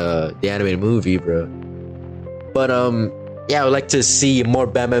like in the animated movie, bro. But yeah, I would like to see more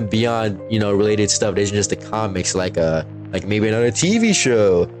Batman Beyond, you know, related stuff. There's just the comics, like maybe another TV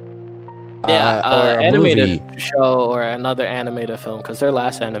show. Yeah, or a animated movie. show or another animated film, because their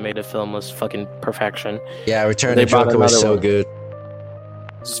last animated film was fucking perfection. Yeah, Return of the Joker was so good.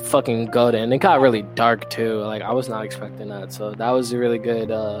 It's fucking good, and it got really dark too. Like I was not expecting that, so that was a really good.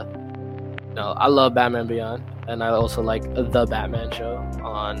 No, I love Batman Beyond, and I also like the Batman show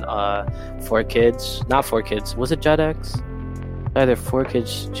on 4Kids. Not 4Kids. Was it Jetix? Either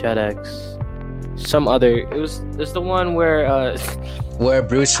 4Kids Jet X, some other. It's the one where where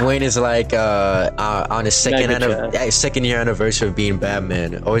Bruce Wayne is like on his second year anniversary of being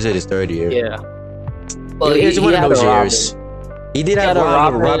Batman, or is it his third year? Yeah. Well, it was one of those years. He did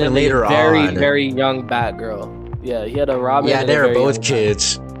have Robin later on. Very young Batgirl. Yeah, he had a Robin. Yeah, they were both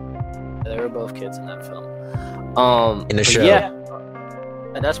kids. They were both kids in that film. In the show. Yeah.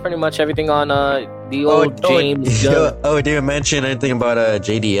 And that's pretty much everything on the old James Gunn. Did you mention anything about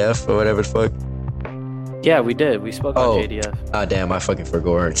JDF or whatever the fuck? Yeah, we did. We spoke on JDF. Ah, damn, I fucking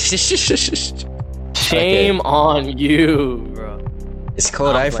forgot. Shame on you, bro. It's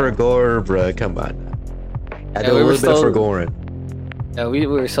called I Forgot, bro. Come on. I do a little bit of forgoing. Yeah, we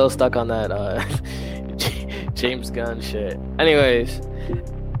were so stuck on that James Gunn shit. Anyways,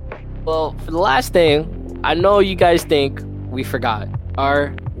 well, for the last thing, I know you guys think we forgot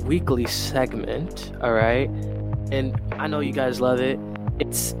our weekly segment, all right? And I know you guys love it.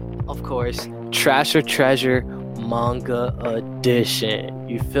 It's, of course, Trash or Treasure Manga Edition.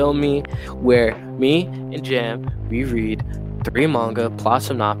 You feel me? Where me and Jam, we read 3 manga, plot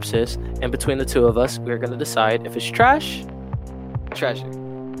synopsis, and between the two of us, we're gonna decide if it's trash, treasure.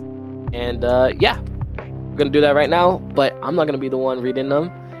 And yeah, we're gonna do that right now, but I'm not gonna be the one reading them.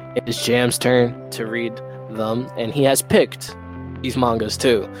 It's Jam's turn to read them, and he has picked these mangas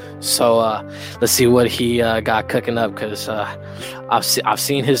too. So let's see what he got cooking up, because I've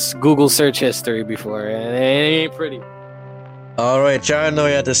seen his Google search history before, and it ain't pretty. All right, y'all know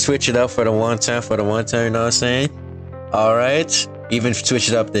you have to switch it up for the one time, you know what I'm saying? All right, even switch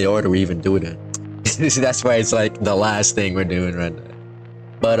it up the order we even do it. That's why it's like the last thing we're doing right now.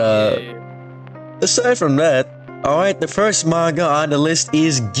 But aside from that, all right, the first manga on the list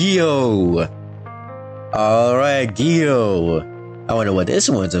is Gyo. All right, Gyo. I wonder what this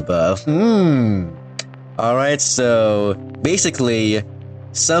one's about. All right, so basically,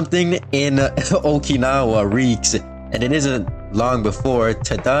 something in Okinawa reeks, and it isn't long before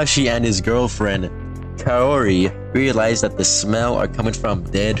Tadashi and his girlfriend Kaori realize that the smell are coming from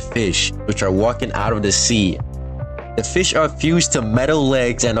dead fish, which are walking out of the sea. The fish are fused to metal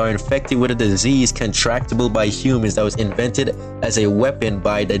legs and are infected with a disease contractable by humans that was invented as a weapon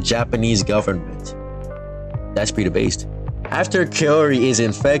by the Japanese government. That's pretty based. After Kaori is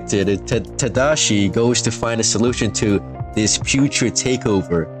infected, Tadashi goes to find a solution to this putrid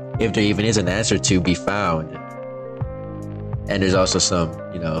takeover, if there even is an answer to be found. And there's also some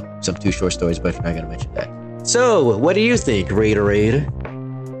 2 short stories, but I'm not gonna mention that. So, what do you think, Raid?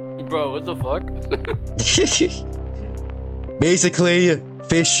 Bro, what the fuck? Basically,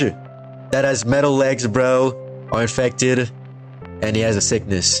 fish that has metal legs, bro, are infected, and he has a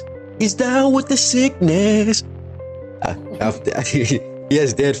sickness. He's down with the sickness. He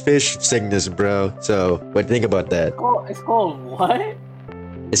has dead fish sickness, bro. So, what do you think about that? It's called what?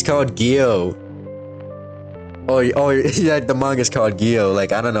 It's called Gyo. Oh, yeah, the manga's called Gyo.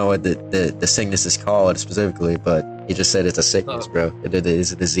 Like, I don't know what the sickness is called specifically, but he just said it's a sickness, bro. It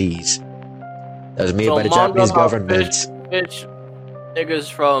is a disease that was made by the Japanese government. Fish niggas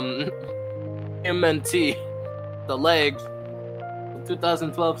from MNT, the legs,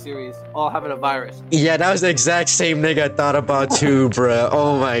 2012 series, all having a virus. Yeah, that was the exact same nigga I thought about too, bro.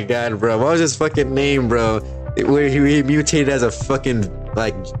 Oh my god, bro. What was his fucking name, bro? Where he mutated as a fucking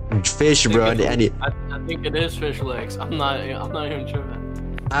like fish, bro. I think it is fish legs. I'm not even tripping.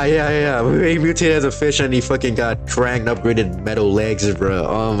 Yeah. He mutated as a fish and he fucking got cranked upgraded metal legs, bro.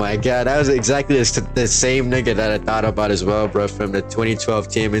 Oh my god, that was exactly the same nigga that I thought about as well, bro, from the 2012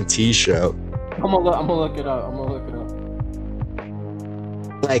 TMNT show. I'm gonna look it up.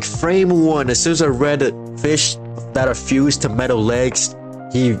 Like frame 1, as soon as I read fish that are fused to metal legs,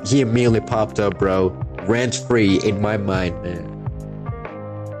 he immediately popped up, bro. Rent free in my mind, man.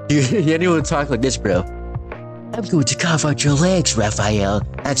 You anyone talk like this, bro? I'm going to carve out your legs, Raphael,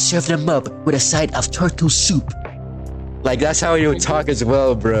 and serve them up with a side of turtle soup. Like, that's how he would talk as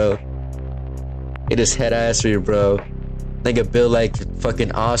well, bro. It is head assery, bro. Nigga built like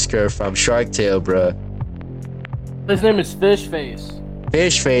fucking Oscar from Shark Tale, bro. His name is Fish Face.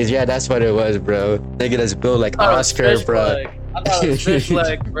 Fish Face, yeah, that's what it was, bro. Nigga that's built like Oscar, bro. I thought it was fish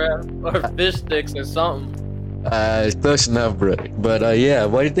leg, bro. Or fish sticks or something. It's close enough, bro. But yeah,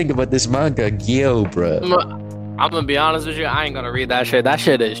 what do you think about this manga, Gyo, bro? I'm gonna be honest with you, I ain't gonna read that shit. That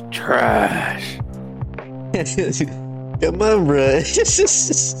shit is trash. Come on, bro.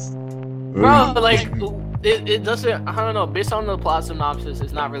 Bro, like, it doesn't, I don't know, based on the plot synopsis,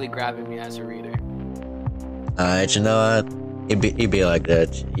 it's not really grabbing me as a reader. Alright, you know what? It'd be like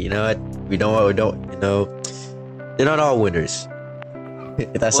that. You know what? We don't, they're not all winners.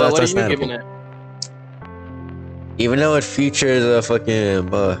 That's what are you understandable. giving it? Even though it features a fucking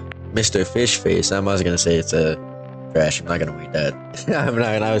Mr. Fish Face, I'm also gonna say it's a trash. I'm not gonna read that. I'm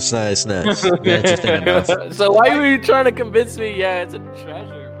not gonna. It's not interesting enough. So why were you trying to convince me? Yeah, it's a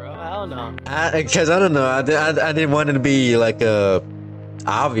treasure, bro. Hell no. Because I don't know. I didn't want it to be like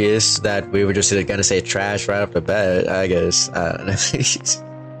obvious that we were just gonna say trash right off the bat. I guess. I don't know.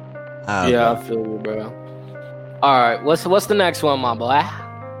 I feel you, bro. All right, what's the next one, my boy?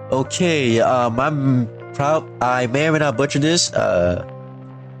 Okay, I may or may not butcher this.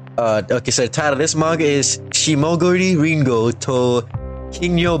 Okay, so the title of this manga is Shimoguri Ringo to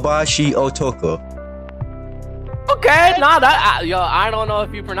Kinyobashi Otoko. Okay, I don't know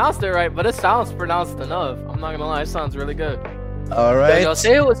if you pronounced it right, but it sounds pronounced enough. I'm not gonna lie, it sounds really good. All right. Yo,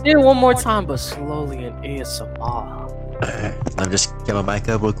 say it one more time, but slowly in ASMR. I'm just get my mic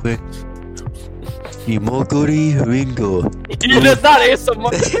up real quick. Shimoguri Ringo. That's not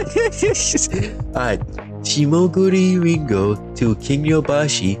ASMR. Alright. Shimoguri Ringo to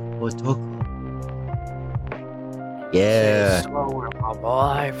Kinyobashi Otoko. Yeah. Slower, my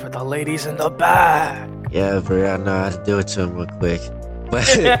boy, for the ladies in the back. Yeah, bro, I know how to do it to him real quick. But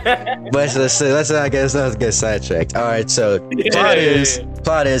let's not get sidetracked. Alright, so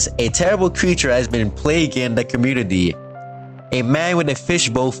plot is a terrible creature has been plaguing the community. A man with a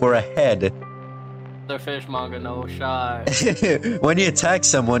fishbowl for a head. The fish manga, no shot. When he attacks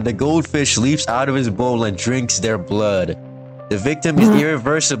someone, the goldfish leaps out of his bowl and drinks their blood. The victim is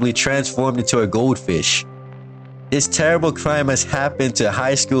irreversibly transformed into a goldfish. This terrible crime has happened to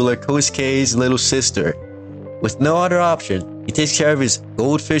high schooler Kosuke's little sister. With no other option, he takes care of his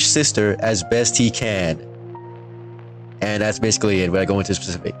goldfish sister as best he can. And that's basically it. We're going into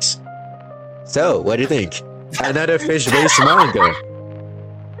specifics. So, what do you think? Another fish-based manga.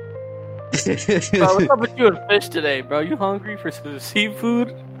 Bro, what's up with you and fish today, bro? You hungry for some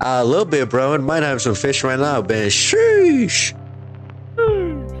seafood? A little bit, bro. I might have some fish right now, man. Sheesh.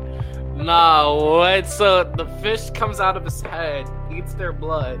 Nah, what? So the fish comes out of his head, eats their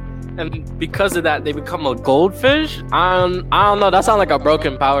blood, and because of that, they become a goldfish? I don't know. That sounds like a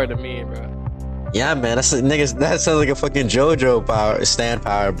broken power to me, bro. Yeah, man. That sounds like a fucking JoJo power, stand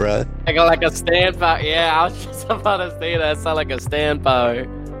power, bro. Like a stand power. Yeah, I was just about to say that. It sounds like a stand power.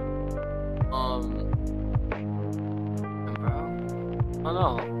 Bro, I don't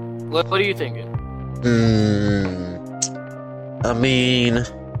know. What are you thinking? I mean,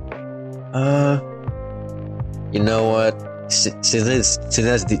 you know what? Since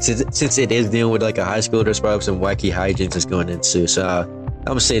it is dealing with like a high school, there's probably some wacky hijinks that's going into. So I'm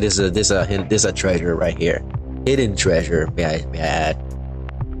gonna say this is a treasure right here, hidden treasure. May I add?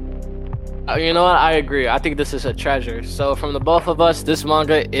 You know what? I agree. I think this is a treasure. So from the both of us, this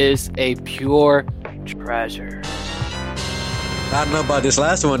manga is a pure treasure. I don't know about this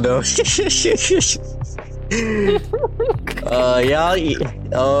last one though. Y'all.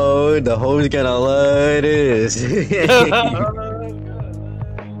 Oh, the hoes gonna love this.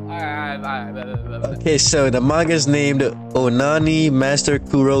 Okay, so the manga is named Onani Master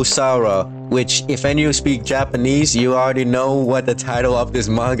Kurosawa, which, if any of you speak Japanese, you already know what the title of this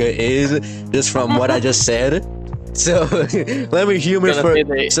manga is, just from what I just said. So let me humor for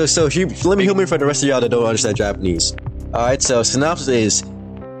let me humor for the rest of y'all that don't understand Japanese. All right, so synopsis is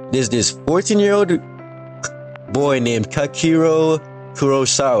there's this 14-year-old boy named Kakiro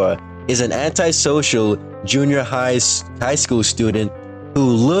Kurosawa is an antisocial junior high school student who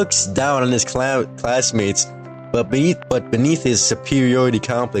looks down on his classmates, but beneath his superiority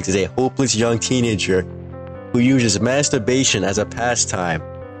complex is a hopeless young teenager who uses masturbation as a pastime.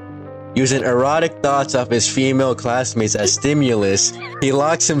 Using erotic thoughts of his female classmates as stimulus, he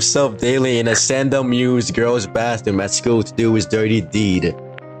locks himself daily in a seldom-used girl's bathroom at school to do his dirty deed.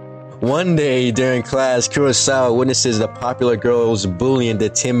 One day during class, Kurosawa witnesses the popular girls bullying the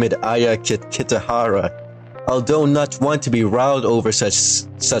timid Aya Kitahara. Although not one to be riled over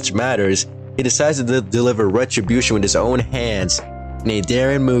such matters, he decides to deliver retribution with his own hands. In a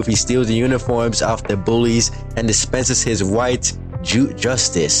daring move, he steals the uniforms off the bullies and dispenses his white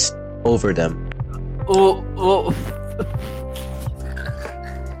justice over them.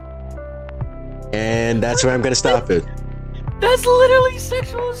 And that's where I'm gonna stop it. That's literally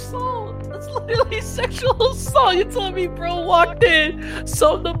sexual assault. You telling me bro walked in,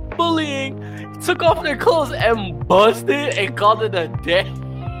 saw the bullying, took off their clothes and busted and called it a day?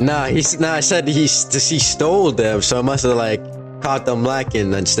 I said he stole them, so I must have like caught them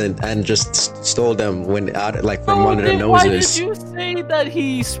lacking and just stole them when out like from under their noses. Why did you say that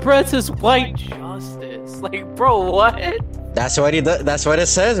he spreads his white justice? Like, bro, what? That's what he does. That's what it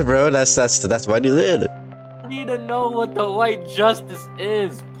says, bro. That's what he did. I need to know what the white justice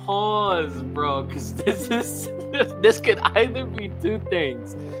is. pause, bro, because this could either be two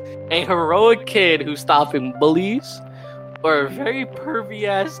things: a heroic kid who's stopping bullies, or a very pervy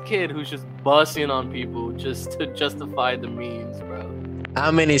ass kid who's just busting on people just to justify the memes, bro. I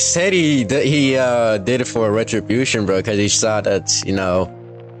mean, he said he did it for retribution, bro, because he saw that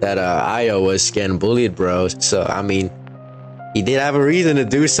that Io was getting bullied, bro. So I mean, he did have a reason to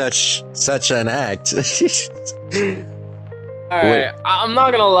do such an act. Alright, I'm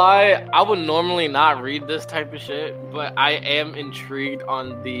not gonna lie, I would normally not read this type of shit, but I am intrigued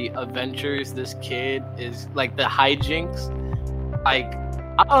on the adventures this kid is, like, the hijinks. Like,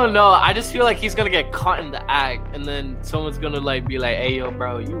 I don't know, I just feel like he's gonna get caught in the act, and then someone's gonna, like, be like, hey, yo,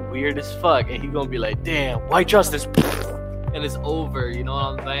 bro, you weird as fuck, and he's gonna be like, damn, white justice, and it's over, you know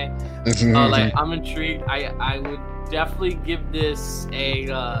what I'm saying? Like, I'm intrigued. I would definitely give this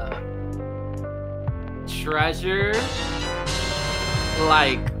a, treasure.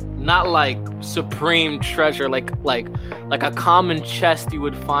 Like, not like supreme treasure, like a common chest you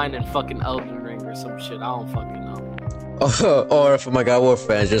would find in fucking Elden Ring or some shit. I don't fucking know. Or for my God War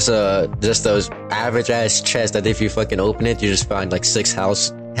fans, just those average ass chests that if you fucking open it, you just find like 6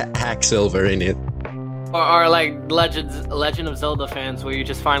 hack silver in it. Or like Legend of Zelda fans, where you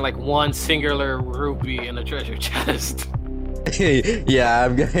just find like one singular rupee in a treasure chest. Yeah,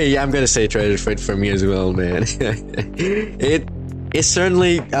 I'm gonna say treasure for me as well, man. It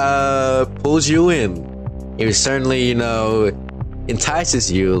certainly pulls you in. It certainly,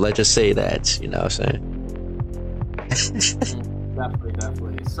 entices you. Let's just say that, you know what I'm saying?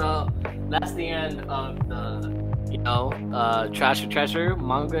 Definitely. So that's the end of the, Trash or Treasure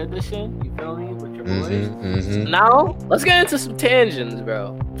manga edition. You feel me? With your boys. So now let's get into some tangents,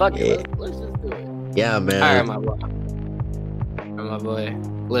 bro. Fuck it. Let's just do it. Yeah, man. All right, my boy.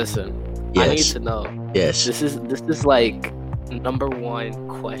 Listen, yes. I need to know. Yes. This is like number one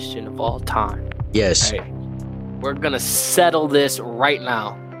question of all time. Yes. Right? We're gonna settle this right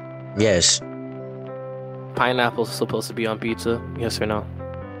now. Yes. Pineapple's supposed to be on pizza? Yes or no?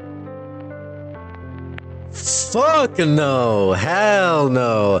 Fuck no. Hell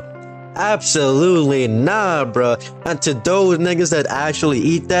no. Absolutely not, bro. And to those niggas that actually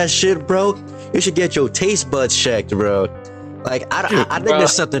eat that shit, bro, you should get your taste buds checked, bro. Like, I think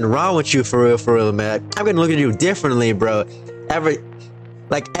there's something wrong with you, for real, man. I'm gonna look at you differently, bro. Every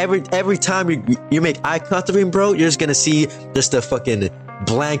time you make eye contact with me, bro, you're just gonna see just the fucking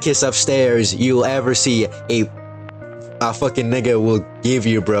blankest upstairs you'll ever see a fucking nigga will give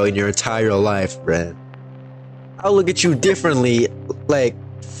you, bro, in your entire life, bro. I'll look at you differently, like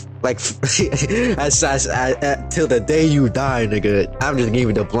as till the day you die, nigga. I'm just giving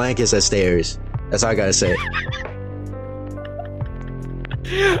you the blankest upstairs. That's all I gotta say.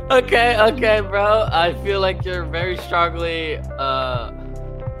 Okay, bro. I feel like you're very strongly,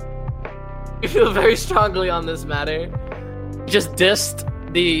 you feel very strongly on this matter. You just dissed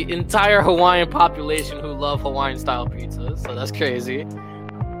the entire Hawaiian population who love Hawaiian style pizza, so that's crazy.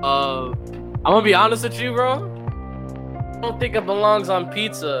 I'm gonna be honest with you, bro. I don't think it belongs on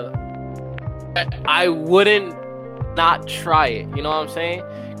pizza. I wouldn't not try it. You know what I'm saying?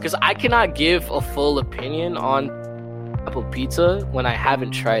 Because I cannot give a full opinion on apple pizza when I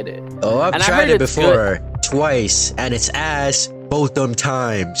haven't tried it. Oh, I've tried it before, twice, and it's ass both them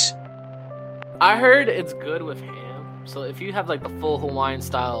times. I heard it's good with ham. So if you have like the full Hawaiian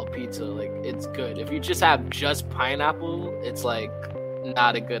style pizza, like it's good. If you just have just pineapple, it's like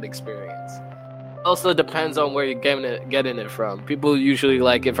not a good experience. Also depends on where you're getting it from. People usually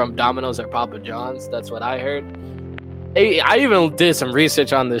like it from Domino's or Papa John's. That's what I heard. I even did some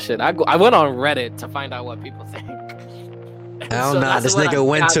research on this shit. I went on Reddit to find out what people think. Hell nah, this nigga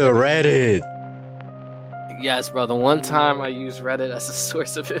went to Reddit. Yes, bro. The one time I used Reddit as a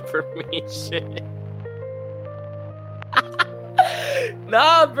source of information.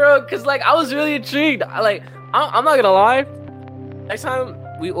 Nah, bro, because like I was really intrigued. I'm not gonna lie. Next time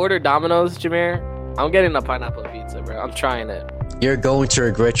we order Domino's, Jamir, I'm getting a pineapple pizza, bro. I'm trying it. You're going to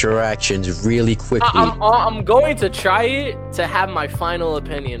regret your actions really quickly. I'm going to try it to have my final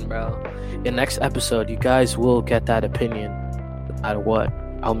opinion, bro. In next episode, you guys will get that opinion. No matter what,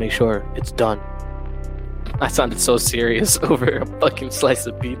 I'll make sure it's done. I sounded so serious over a fucking slice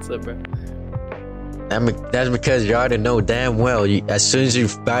of pizza, bro. That's because you already know damn well. As soon as you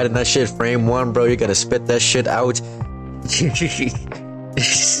bite in that shit, frame one, bro, you're gonna spit that shit out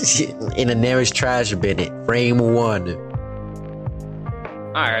in the nearest trash bin. Frame one.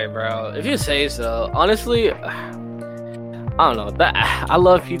 Alright, bro. If you say so. Honestly, I don't know. I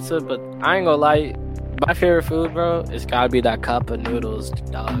love pizza, but I ain't gonna lie. My favorite food, bro, it's gotta be that cup of noodles,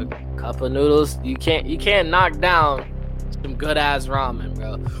 dog. Cup of noodles. You can't knock down some good ass ramen,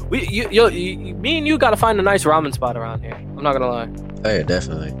 bro. Me and you gotta find a nice ramen spot around here. I'm not gonna lie. Oh yeah,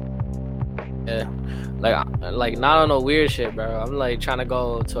 definitely. Yeah, like not on no weird shit, bro. I'm like trying to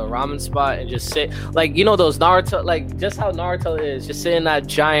go to a ramen spot and just sit, like, you know those Naruto, like just how Naruto is, just sit in that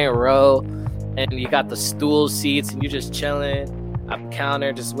giant row, and you got the stool seats, and you're just chilling at the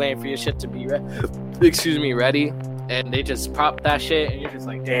counter, just waiting for your shit to be ready, and they just prop that shit, and you're just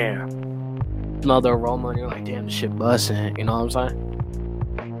like, damn, smell the aroma, and you're like, damn, the shit busting. You know what I'm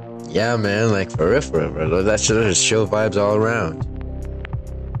saying? Yeah, man. Like for real, bro. That shit just chill vibes all around.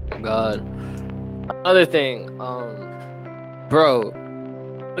 God. Another thing, bro,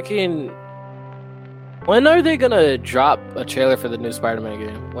 fucking, when are they gonna drop a trailer for the new Spider-Man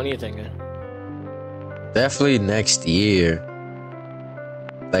game? When are you thinking? Definitely next year.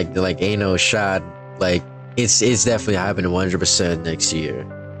 Like ain't no shot. Like it's definitely happening 100% next year.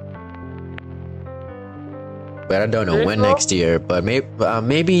 But I don't know when next year. But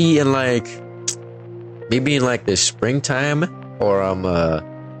maybe in like the springtime, or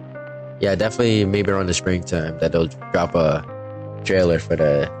yeah, definitely maybe around the springtime that they'll drop a trailer for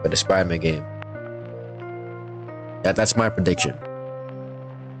the Spider-Man game. That's my prediction.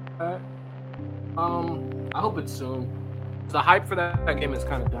 I hope it's soon. The hype for that game is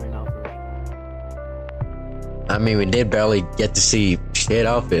kind of dying out for me. I mean, we did barely get to see shit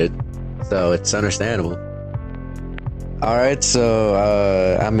off it, so it's understandable. All right,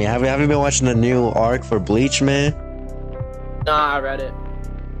 so I mean, have you been watching the new arc for Bleach, man? Nah, I read it.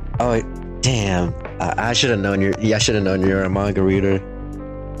 Oh, damn! I should have known you're a manga reader.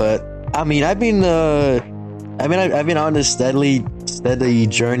 But I mean, I've been on this steady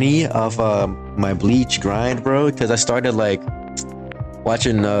journey of my Bleach grind, bro. Because I started like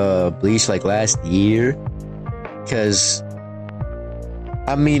watching Bleach like last year. Because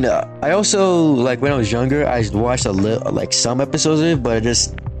I mean, I also, like, when I was younger, I watched like some episodes of it, but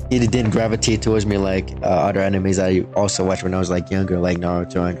it didn't gravitate towards me like other animes I also watched when I was like younger, like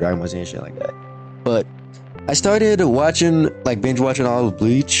Naruto and Dragon Ball Z and shit like that. But I started binge watching all of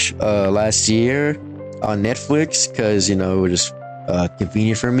Bleach last year on Netflix, because it was just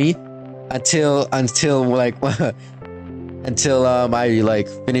convenient for me until I like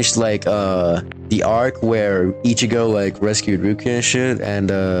finished like the arc where Ichigo like rescued Ruka and shit, and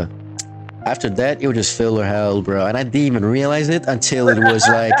after that it was just filler hell, bro. And I didn't even realize it until it was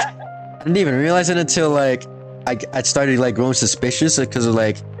like I started like growing suspicious, because of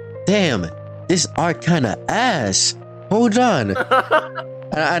like, damn, this arc kind of ass. Hold on.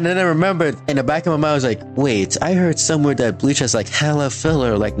 And then I remembered in the back of my mind, I was like, wait, I heard somewhere that Bleach has like hella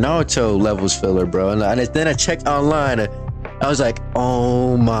filler, like Naruto levels filler, bro. And then I checked online, I was like,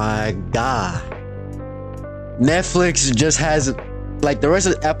 oh my god. Netflix just has, like, the rest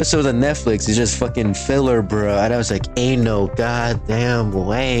of the episodes of Netflix is just fucking filler, bro. And I was like, ain't no goddamn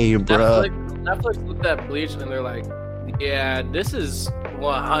way, bro. Netflix looked at Bleach and they're like, yeah, this is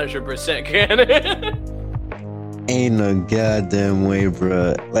 100% canon. Ain't no goddamn way,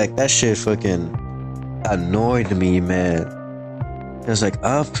 bro. Like, that shit fucking annoyed me, man. I was like,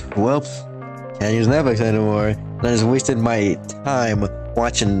 well, can't use Netflix anymore. And I just wasted my time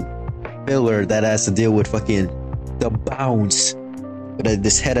watching filler that has to deal with fucking the bounce. But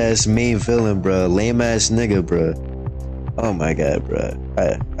this head-ass main villain, bro. Lame-ass nigga, bro. Oh my god, bro.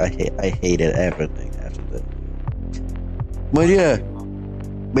 I hated everything after that. But yeah,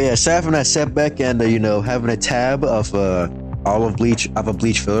 aside from that setback and having a tab of all of Bleach, of a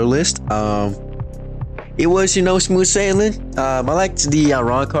Bleach filler list, it was smooth sailing. I liked the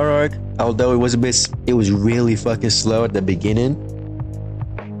Rancor arc, although it was really fucking slow at the beginning.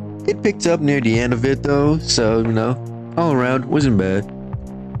 It picked up near the end of it though, so all around wasn't bad.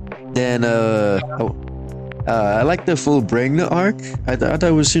 Then I liked the full Bring arc. I thought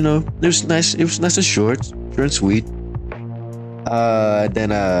it was it was nice. It was nice and short and sweet.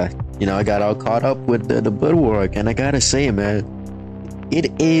 Then I got all caught up with the Blood War arc, and I gotta say, man,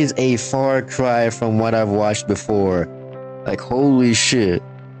 it is a far cry from what I've watched before. Like, holy shit,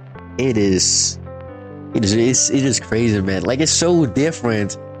 it is crazy, man. Like, it's so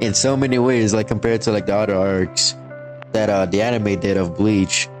different in so many ways, like compared to like the other arcs that the anime did of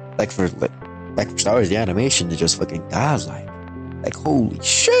Bleach. Like for Star Wars, the animation is just fucking godlike. Like, holy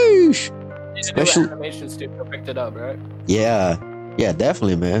sheesh. Especially the animation studio picked it up, right? Yeah,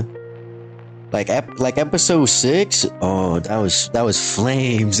 definitely, man. Like episode 6, oh, that was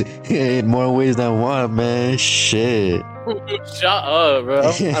flames in more ways than one, man. Shit. Shut up, bro.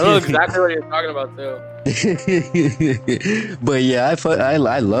 I know exactly what you're talking about too. But yeah,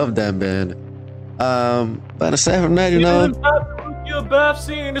 I love that, man. But aside from that, your bath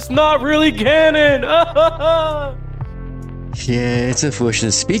scene, it's not really canon. Yeah, it's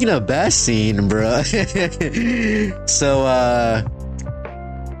unfortunate. Speaking of bad scene, bro. So,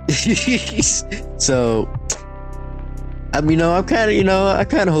 so, I'm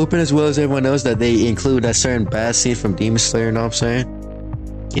kind of hoping as well as everyone else that they include that certain bad scene from Demon Slayer, you know what I'm saying?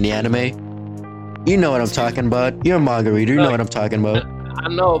 In the anime. You know what I'm talking about. You're a manga reader, you know what I'm talking about. I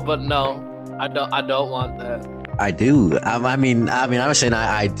know, but no. I don't want that. I do. I mean, I was saying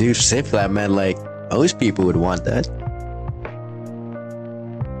I do simply, I meant like, most people would want that.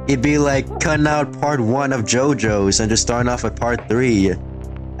 It'd be like cutting out part 1 of JoJo's and just starting off with part 3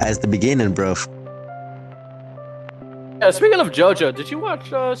 as the beginning, bro. Yeah, speaking of JoJo, did you watch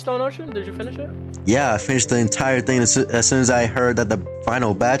Stone Ocean? Did you finish it? Yeah, I finished the entire thing as soon as I heard that the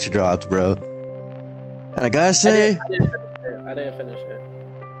final batch dropped, bro. And I gotta say, I didn't finish it.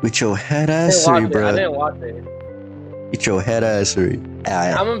 With your head assery, bro. I didn't watch it. With your head assery.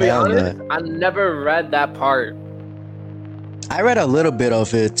 I'm gonna be honest, I never read that part. I read a little bit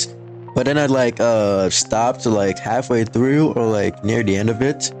of it, but then I stopped like halfway through or like near the end of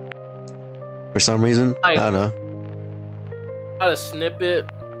it. For some reason. I don't know. I got a snippet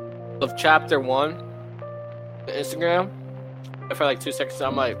of chapter 1 on Instagram. For like 2 seconds,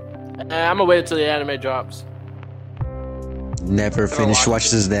 I'm like, I'm gonna wait until the anime drops. Never finished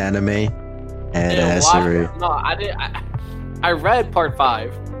watching the anime. And no, I did. I read part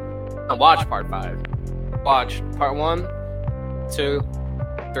 5. I watched part 5. Watched part 1, 2,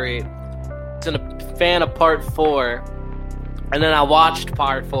 3. I was a fan of part 4, and then I watched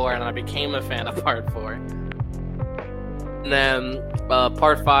part 4, and I became a fan of part 4. And then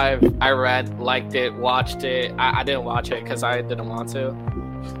part 5, I read, liked it, watched it. I didn't watch it because I didn't want to.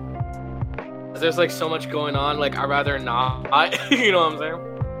 There's like so much going on. Like I'd rather not. You know what I'm saying?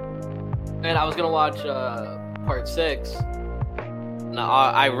 And I was gonna watch part 6. Now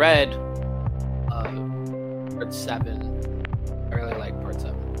I read part 7. I really like part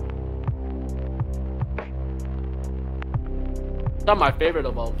 7. It's not my favorite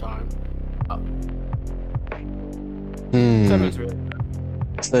of all time. 7's really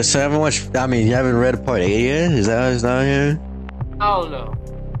good. So 7 watched. I mean, you haven't read part 8 yet? Is that what's down here? I don't know.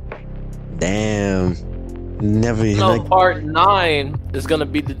 Damn. Never. No, like, part 9 is gonna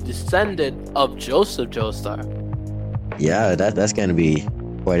be the descendant of Joseph Joestar. Yeah, that's gonna be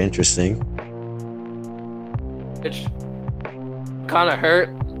quite interesting. Which kind of hurt.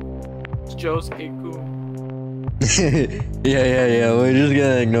 It's Josuke. yeah. We're just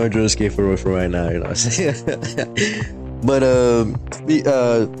gonna ignore Josuke for right now, you know. But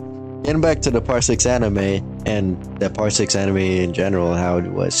getting back to the Part 6 anime and the Part 6 anime in general, how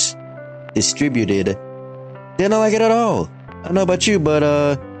it was distributed, didn't like it at all. I don't know about you, but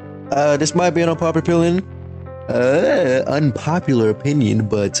this might be an unpopular opinion,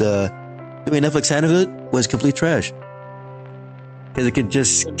 but the way Netflix handled it was complete trash. Because it could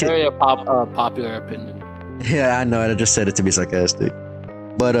just very popular opinion. Yeah, I know. I just said it to be sarcastic,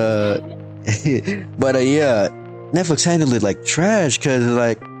 but yeah, Netflix handled it like trash. Cause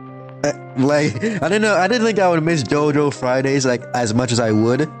like I didn't think I would miss JoJo Fridays like as much as I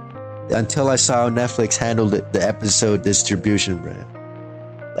would until I saw Netflix handled the episode distribution, bro.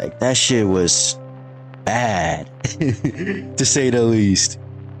 Like that shit was bad, to say the least.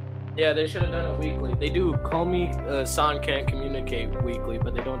 Yeah, they should have done it weekly. They do Call Me San Can't Communicate weekly,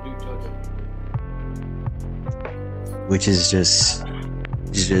 but they don't do JoJo. Which is just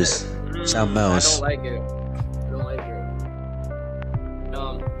something else. I don't like it.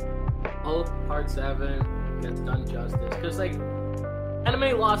 Hope Part 7 gets done justice. Cause like,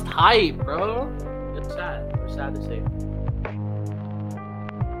 anime lost hype, bro. It's sad. We're sad to say.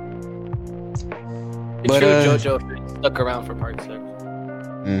 But JoJo stuck around for Part 6.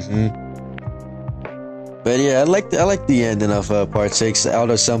 But yeah, I like the ending of Part 6.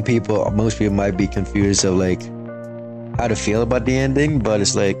 Although most people might be confused of like how to feel about the ending, but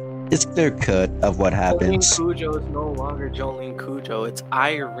it's like it's clear cut of what happens. Jolene Cujo is no longer Jolene Cujo; it's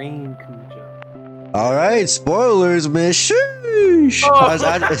Irene Cujo. All right, spoilers, man. Sheesh. Oh. I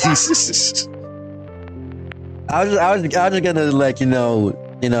was just gonna like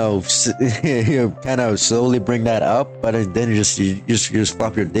kind of slowly bring that up, but then you just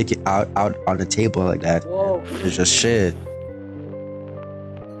flop your dick out on the table like that. Whoa. It's just shit.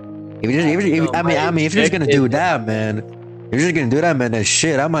 If you're just gonna do that, man, then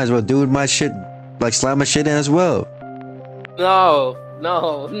shit, I might as well do my shit, like slam my shit in as well. No,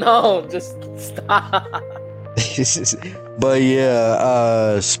 just stop. But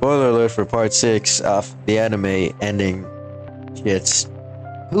yeah, spoiler alert for Part 6 of the anime ending. It's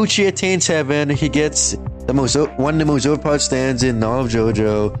Uchi attains heaven. He gets one of the most overpowered stands in all of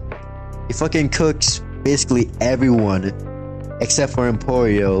JoJo. He fucking cooks basically everyone except for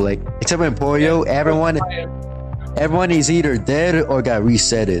Emporio. Like, except for Emporio, everyone is either dead or got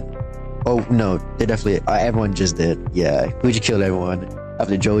resetted. Oh no, they definitely everyone just did. Yeah, Fuji killed everyone of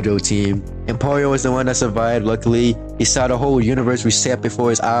the JoJo team. Emporio was the one that survived. Luckily, he saw the whole universe reset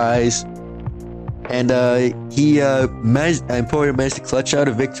before his eyes, and Emporio managed to clutch out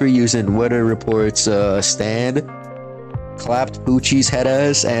a victory using Weather Report's stand, clapped Fuji's head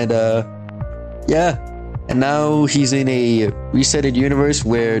ass, and yeah, and now he's in a resetted universe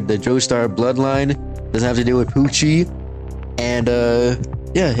where the Joestar bloodline doesn't have to deal with Fuji, and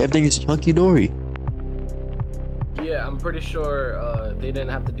yeah, everything is hunky dory. Yeah, I'm pretty sure they didn't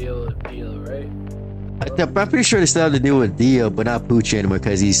have to deal with Dio, right? I'm pretty sure they still have to deal with Dio, but not Pucci anymore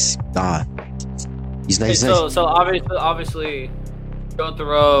because he's gone. He's nice. So obviously,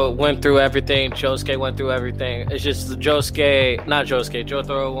 Jotaro went through everything. Josuke went through everything. It's just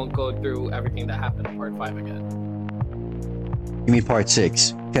Jotaro won't go through everything that happened in Part 5 again. You mean Part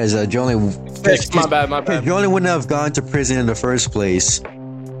 6? Because my bad. You only wouldn't have gone to prison in the first place,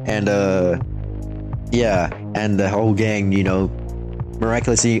 and yeah, and the whole gang, you know,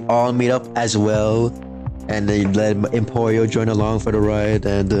 miraculously all meet up as well, and they let Emporio join along for the ride,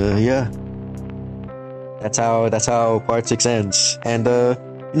 and yeah, that's how Part 6 ends. And you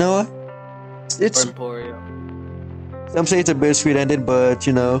know what? It's Emporio. Some say it's a bittersweet ending, but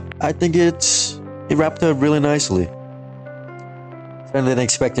you know, I think it wrapped up really nicely. Certainly didn't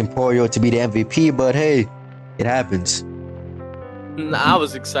expect Emporio to be the MVP, but hey, it happens. I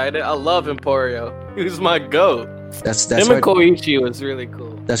was excited. I love Emporio. He was my goat. That's him right. And Koichi was really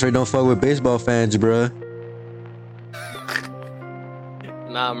cool. That's right. Don't fuck with baseball fans, bro.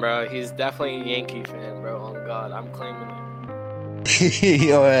 Nah, bro. He's definitely a Yankee fan, bro. Oh God, I'm claiming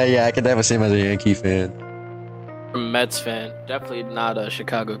it. Oh yeah, I can definitely see him as a Yankee fan. I'm a Mets fan. Definitely not a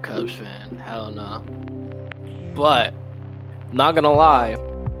Chicago Cubs fan. Hell no. But not gonna lie,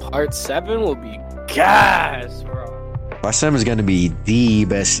 Part 7 will be gas, bro. Part 7 is gonna be the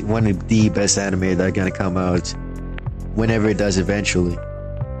best, one of the best anime that are gonna come out whenever it does eventually.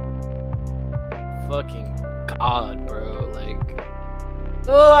 Fucking God, bro. Like,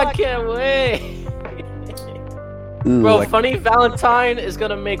 oh, I can't wait. Ooh, bro, Funny Valentine is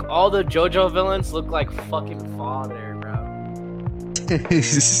gonna make all the JoJo villains look like fucking fodder, bro.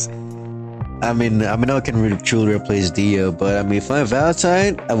 I mean, no can really truly replace Dio, but I mean, Funny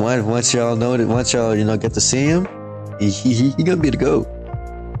Valentine. Once y'all know that, once y'all get to see him, he gonna be the GOAT.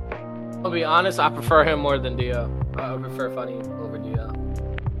 I'll be honest, I prefer him more than Dio. I prefer Funny over Dio.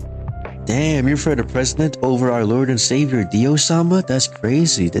 Damn, you prefer the president over our Lord and Savior Dio-sama? That's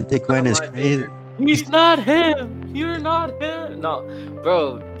crazy. That Dick Ryan is crazy. He's not him. You're not him. No,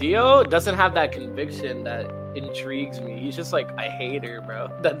 bro. Dio doesn't have that conviction that intrigues me. He's just like a hater, bro.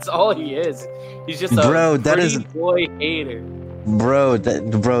 That's all he is. He's just a pretty boy hater. Bro,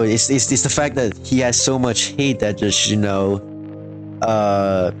 it's the fact that he has so much hate that just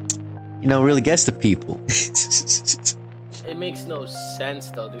really gets to people. It makes no sense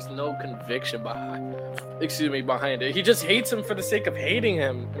though. There's no conviction behind it. He just hates him for the sake of hating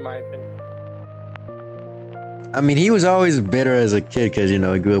him, in my opinion. I mean, he was always bitter as a kid because he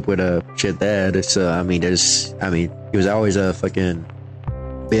grew up with a shit dad. So he was always a fucking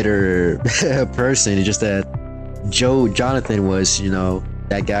bitter person. It's just that Jonathan was,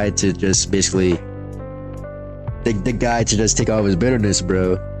 that guy to just basically the guy to just take all of his bitterness,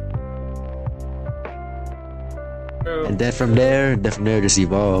 bro. And then from there just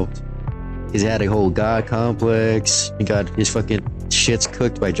evolved. He's had a whole god complex. He got his fucking shits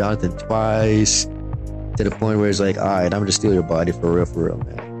cooked by Jonathan twice. To the point where it's like, alright, I'm gonna steal your body for real,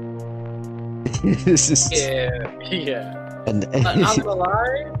 man. Yeah. And I'm not gonna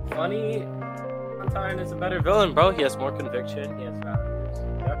lie, Funny Valentine is a better villain, bro. He has more conviction, he has values.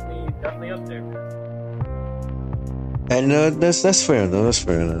 Definitely up there, man. And that's fair enough. That's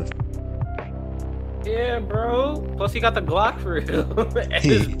fair enough. Yeah, bro. Plus, he got the Glock for real. And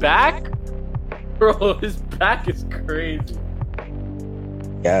his back, bro. His back is crazy.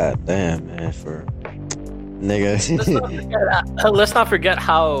 God damn, man. For nigga. Let's not forget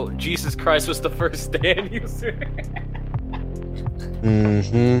how Jesus Christ was the first stand user.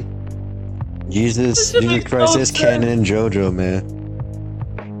 Jesus Christ is canon in JoJo,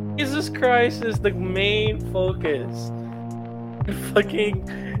 man. Jesus Christ is the main focus. Fucking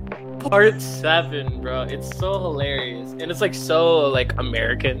Part 7, bro. It's so hilarious. And it's like so like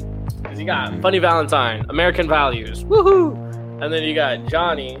American. Because you got Funny Valentine, American values. Woohoo! And then you got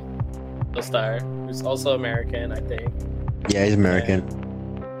Johnny, the star, who's also American, I think. Yeah, he's American.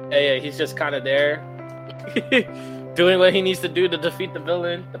 Yeah, he's just kind of there. Doing what he needs to do to defeat the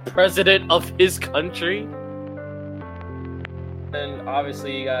villain, the president of his country. And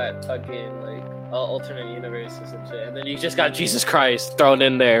obviously you got fucking like alternate universes and shit, and then you just got Jesus Christ thrown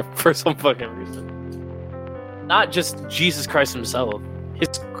in there for some fucking reason. Not just Jesus Christ himself,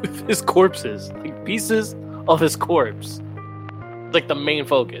 his corpses, like pieces of his corpse, like the main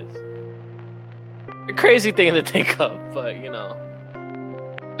focus. A crazy thing to think of, but you know,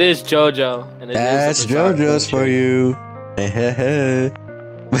 it is JoJo, and that's JoJo's for you. It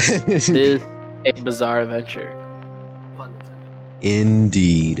is a bizarre adventure.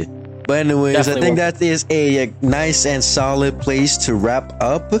 Indeed. But anyways, definitely I think that is a nice and solid place to wrap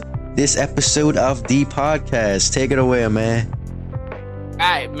up this episode of the podcast. Take it away, man.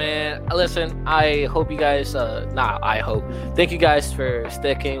 Alright, man. Listen, I hope you guys, thank you guys for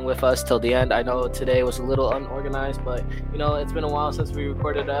sticking with us till the end. I know today was a little unorganized, but, you know, it's been a while since we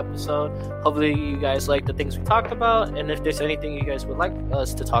recorded an episode. Hopefully you guys like the things we talked about, and if there's anything you guys would like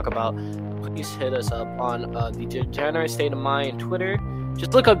us to talk about, please hit us up on the Degenerate State of Mind Twitter.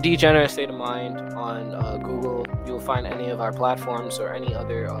 Just look up Degenerate State of Mind on Google. You'll find any of our platforms or any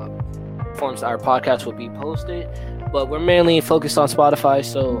other forms our podcast will be posted. But we're mainly focused on Spotify,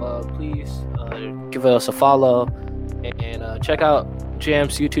 so please give us a follow and check out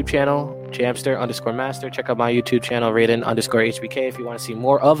Jam's YouTube channel, Jamster_Master. Check out my YouTube channel, Raiden_HBK, if you want to see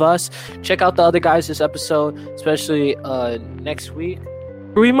more of us. Check out the other guys this episode, especially next week.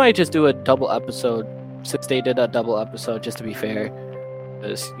 We might just do a double episode since they did a double episode, just to be fair.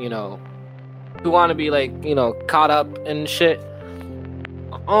 Because, you know, we want to be like, you know, caught up and shit.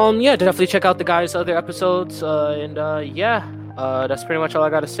 Yeah, definitely check out the guys' other episodes. That's pretty much all I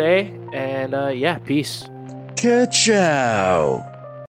gotta say. And yeah, peace. Ciao.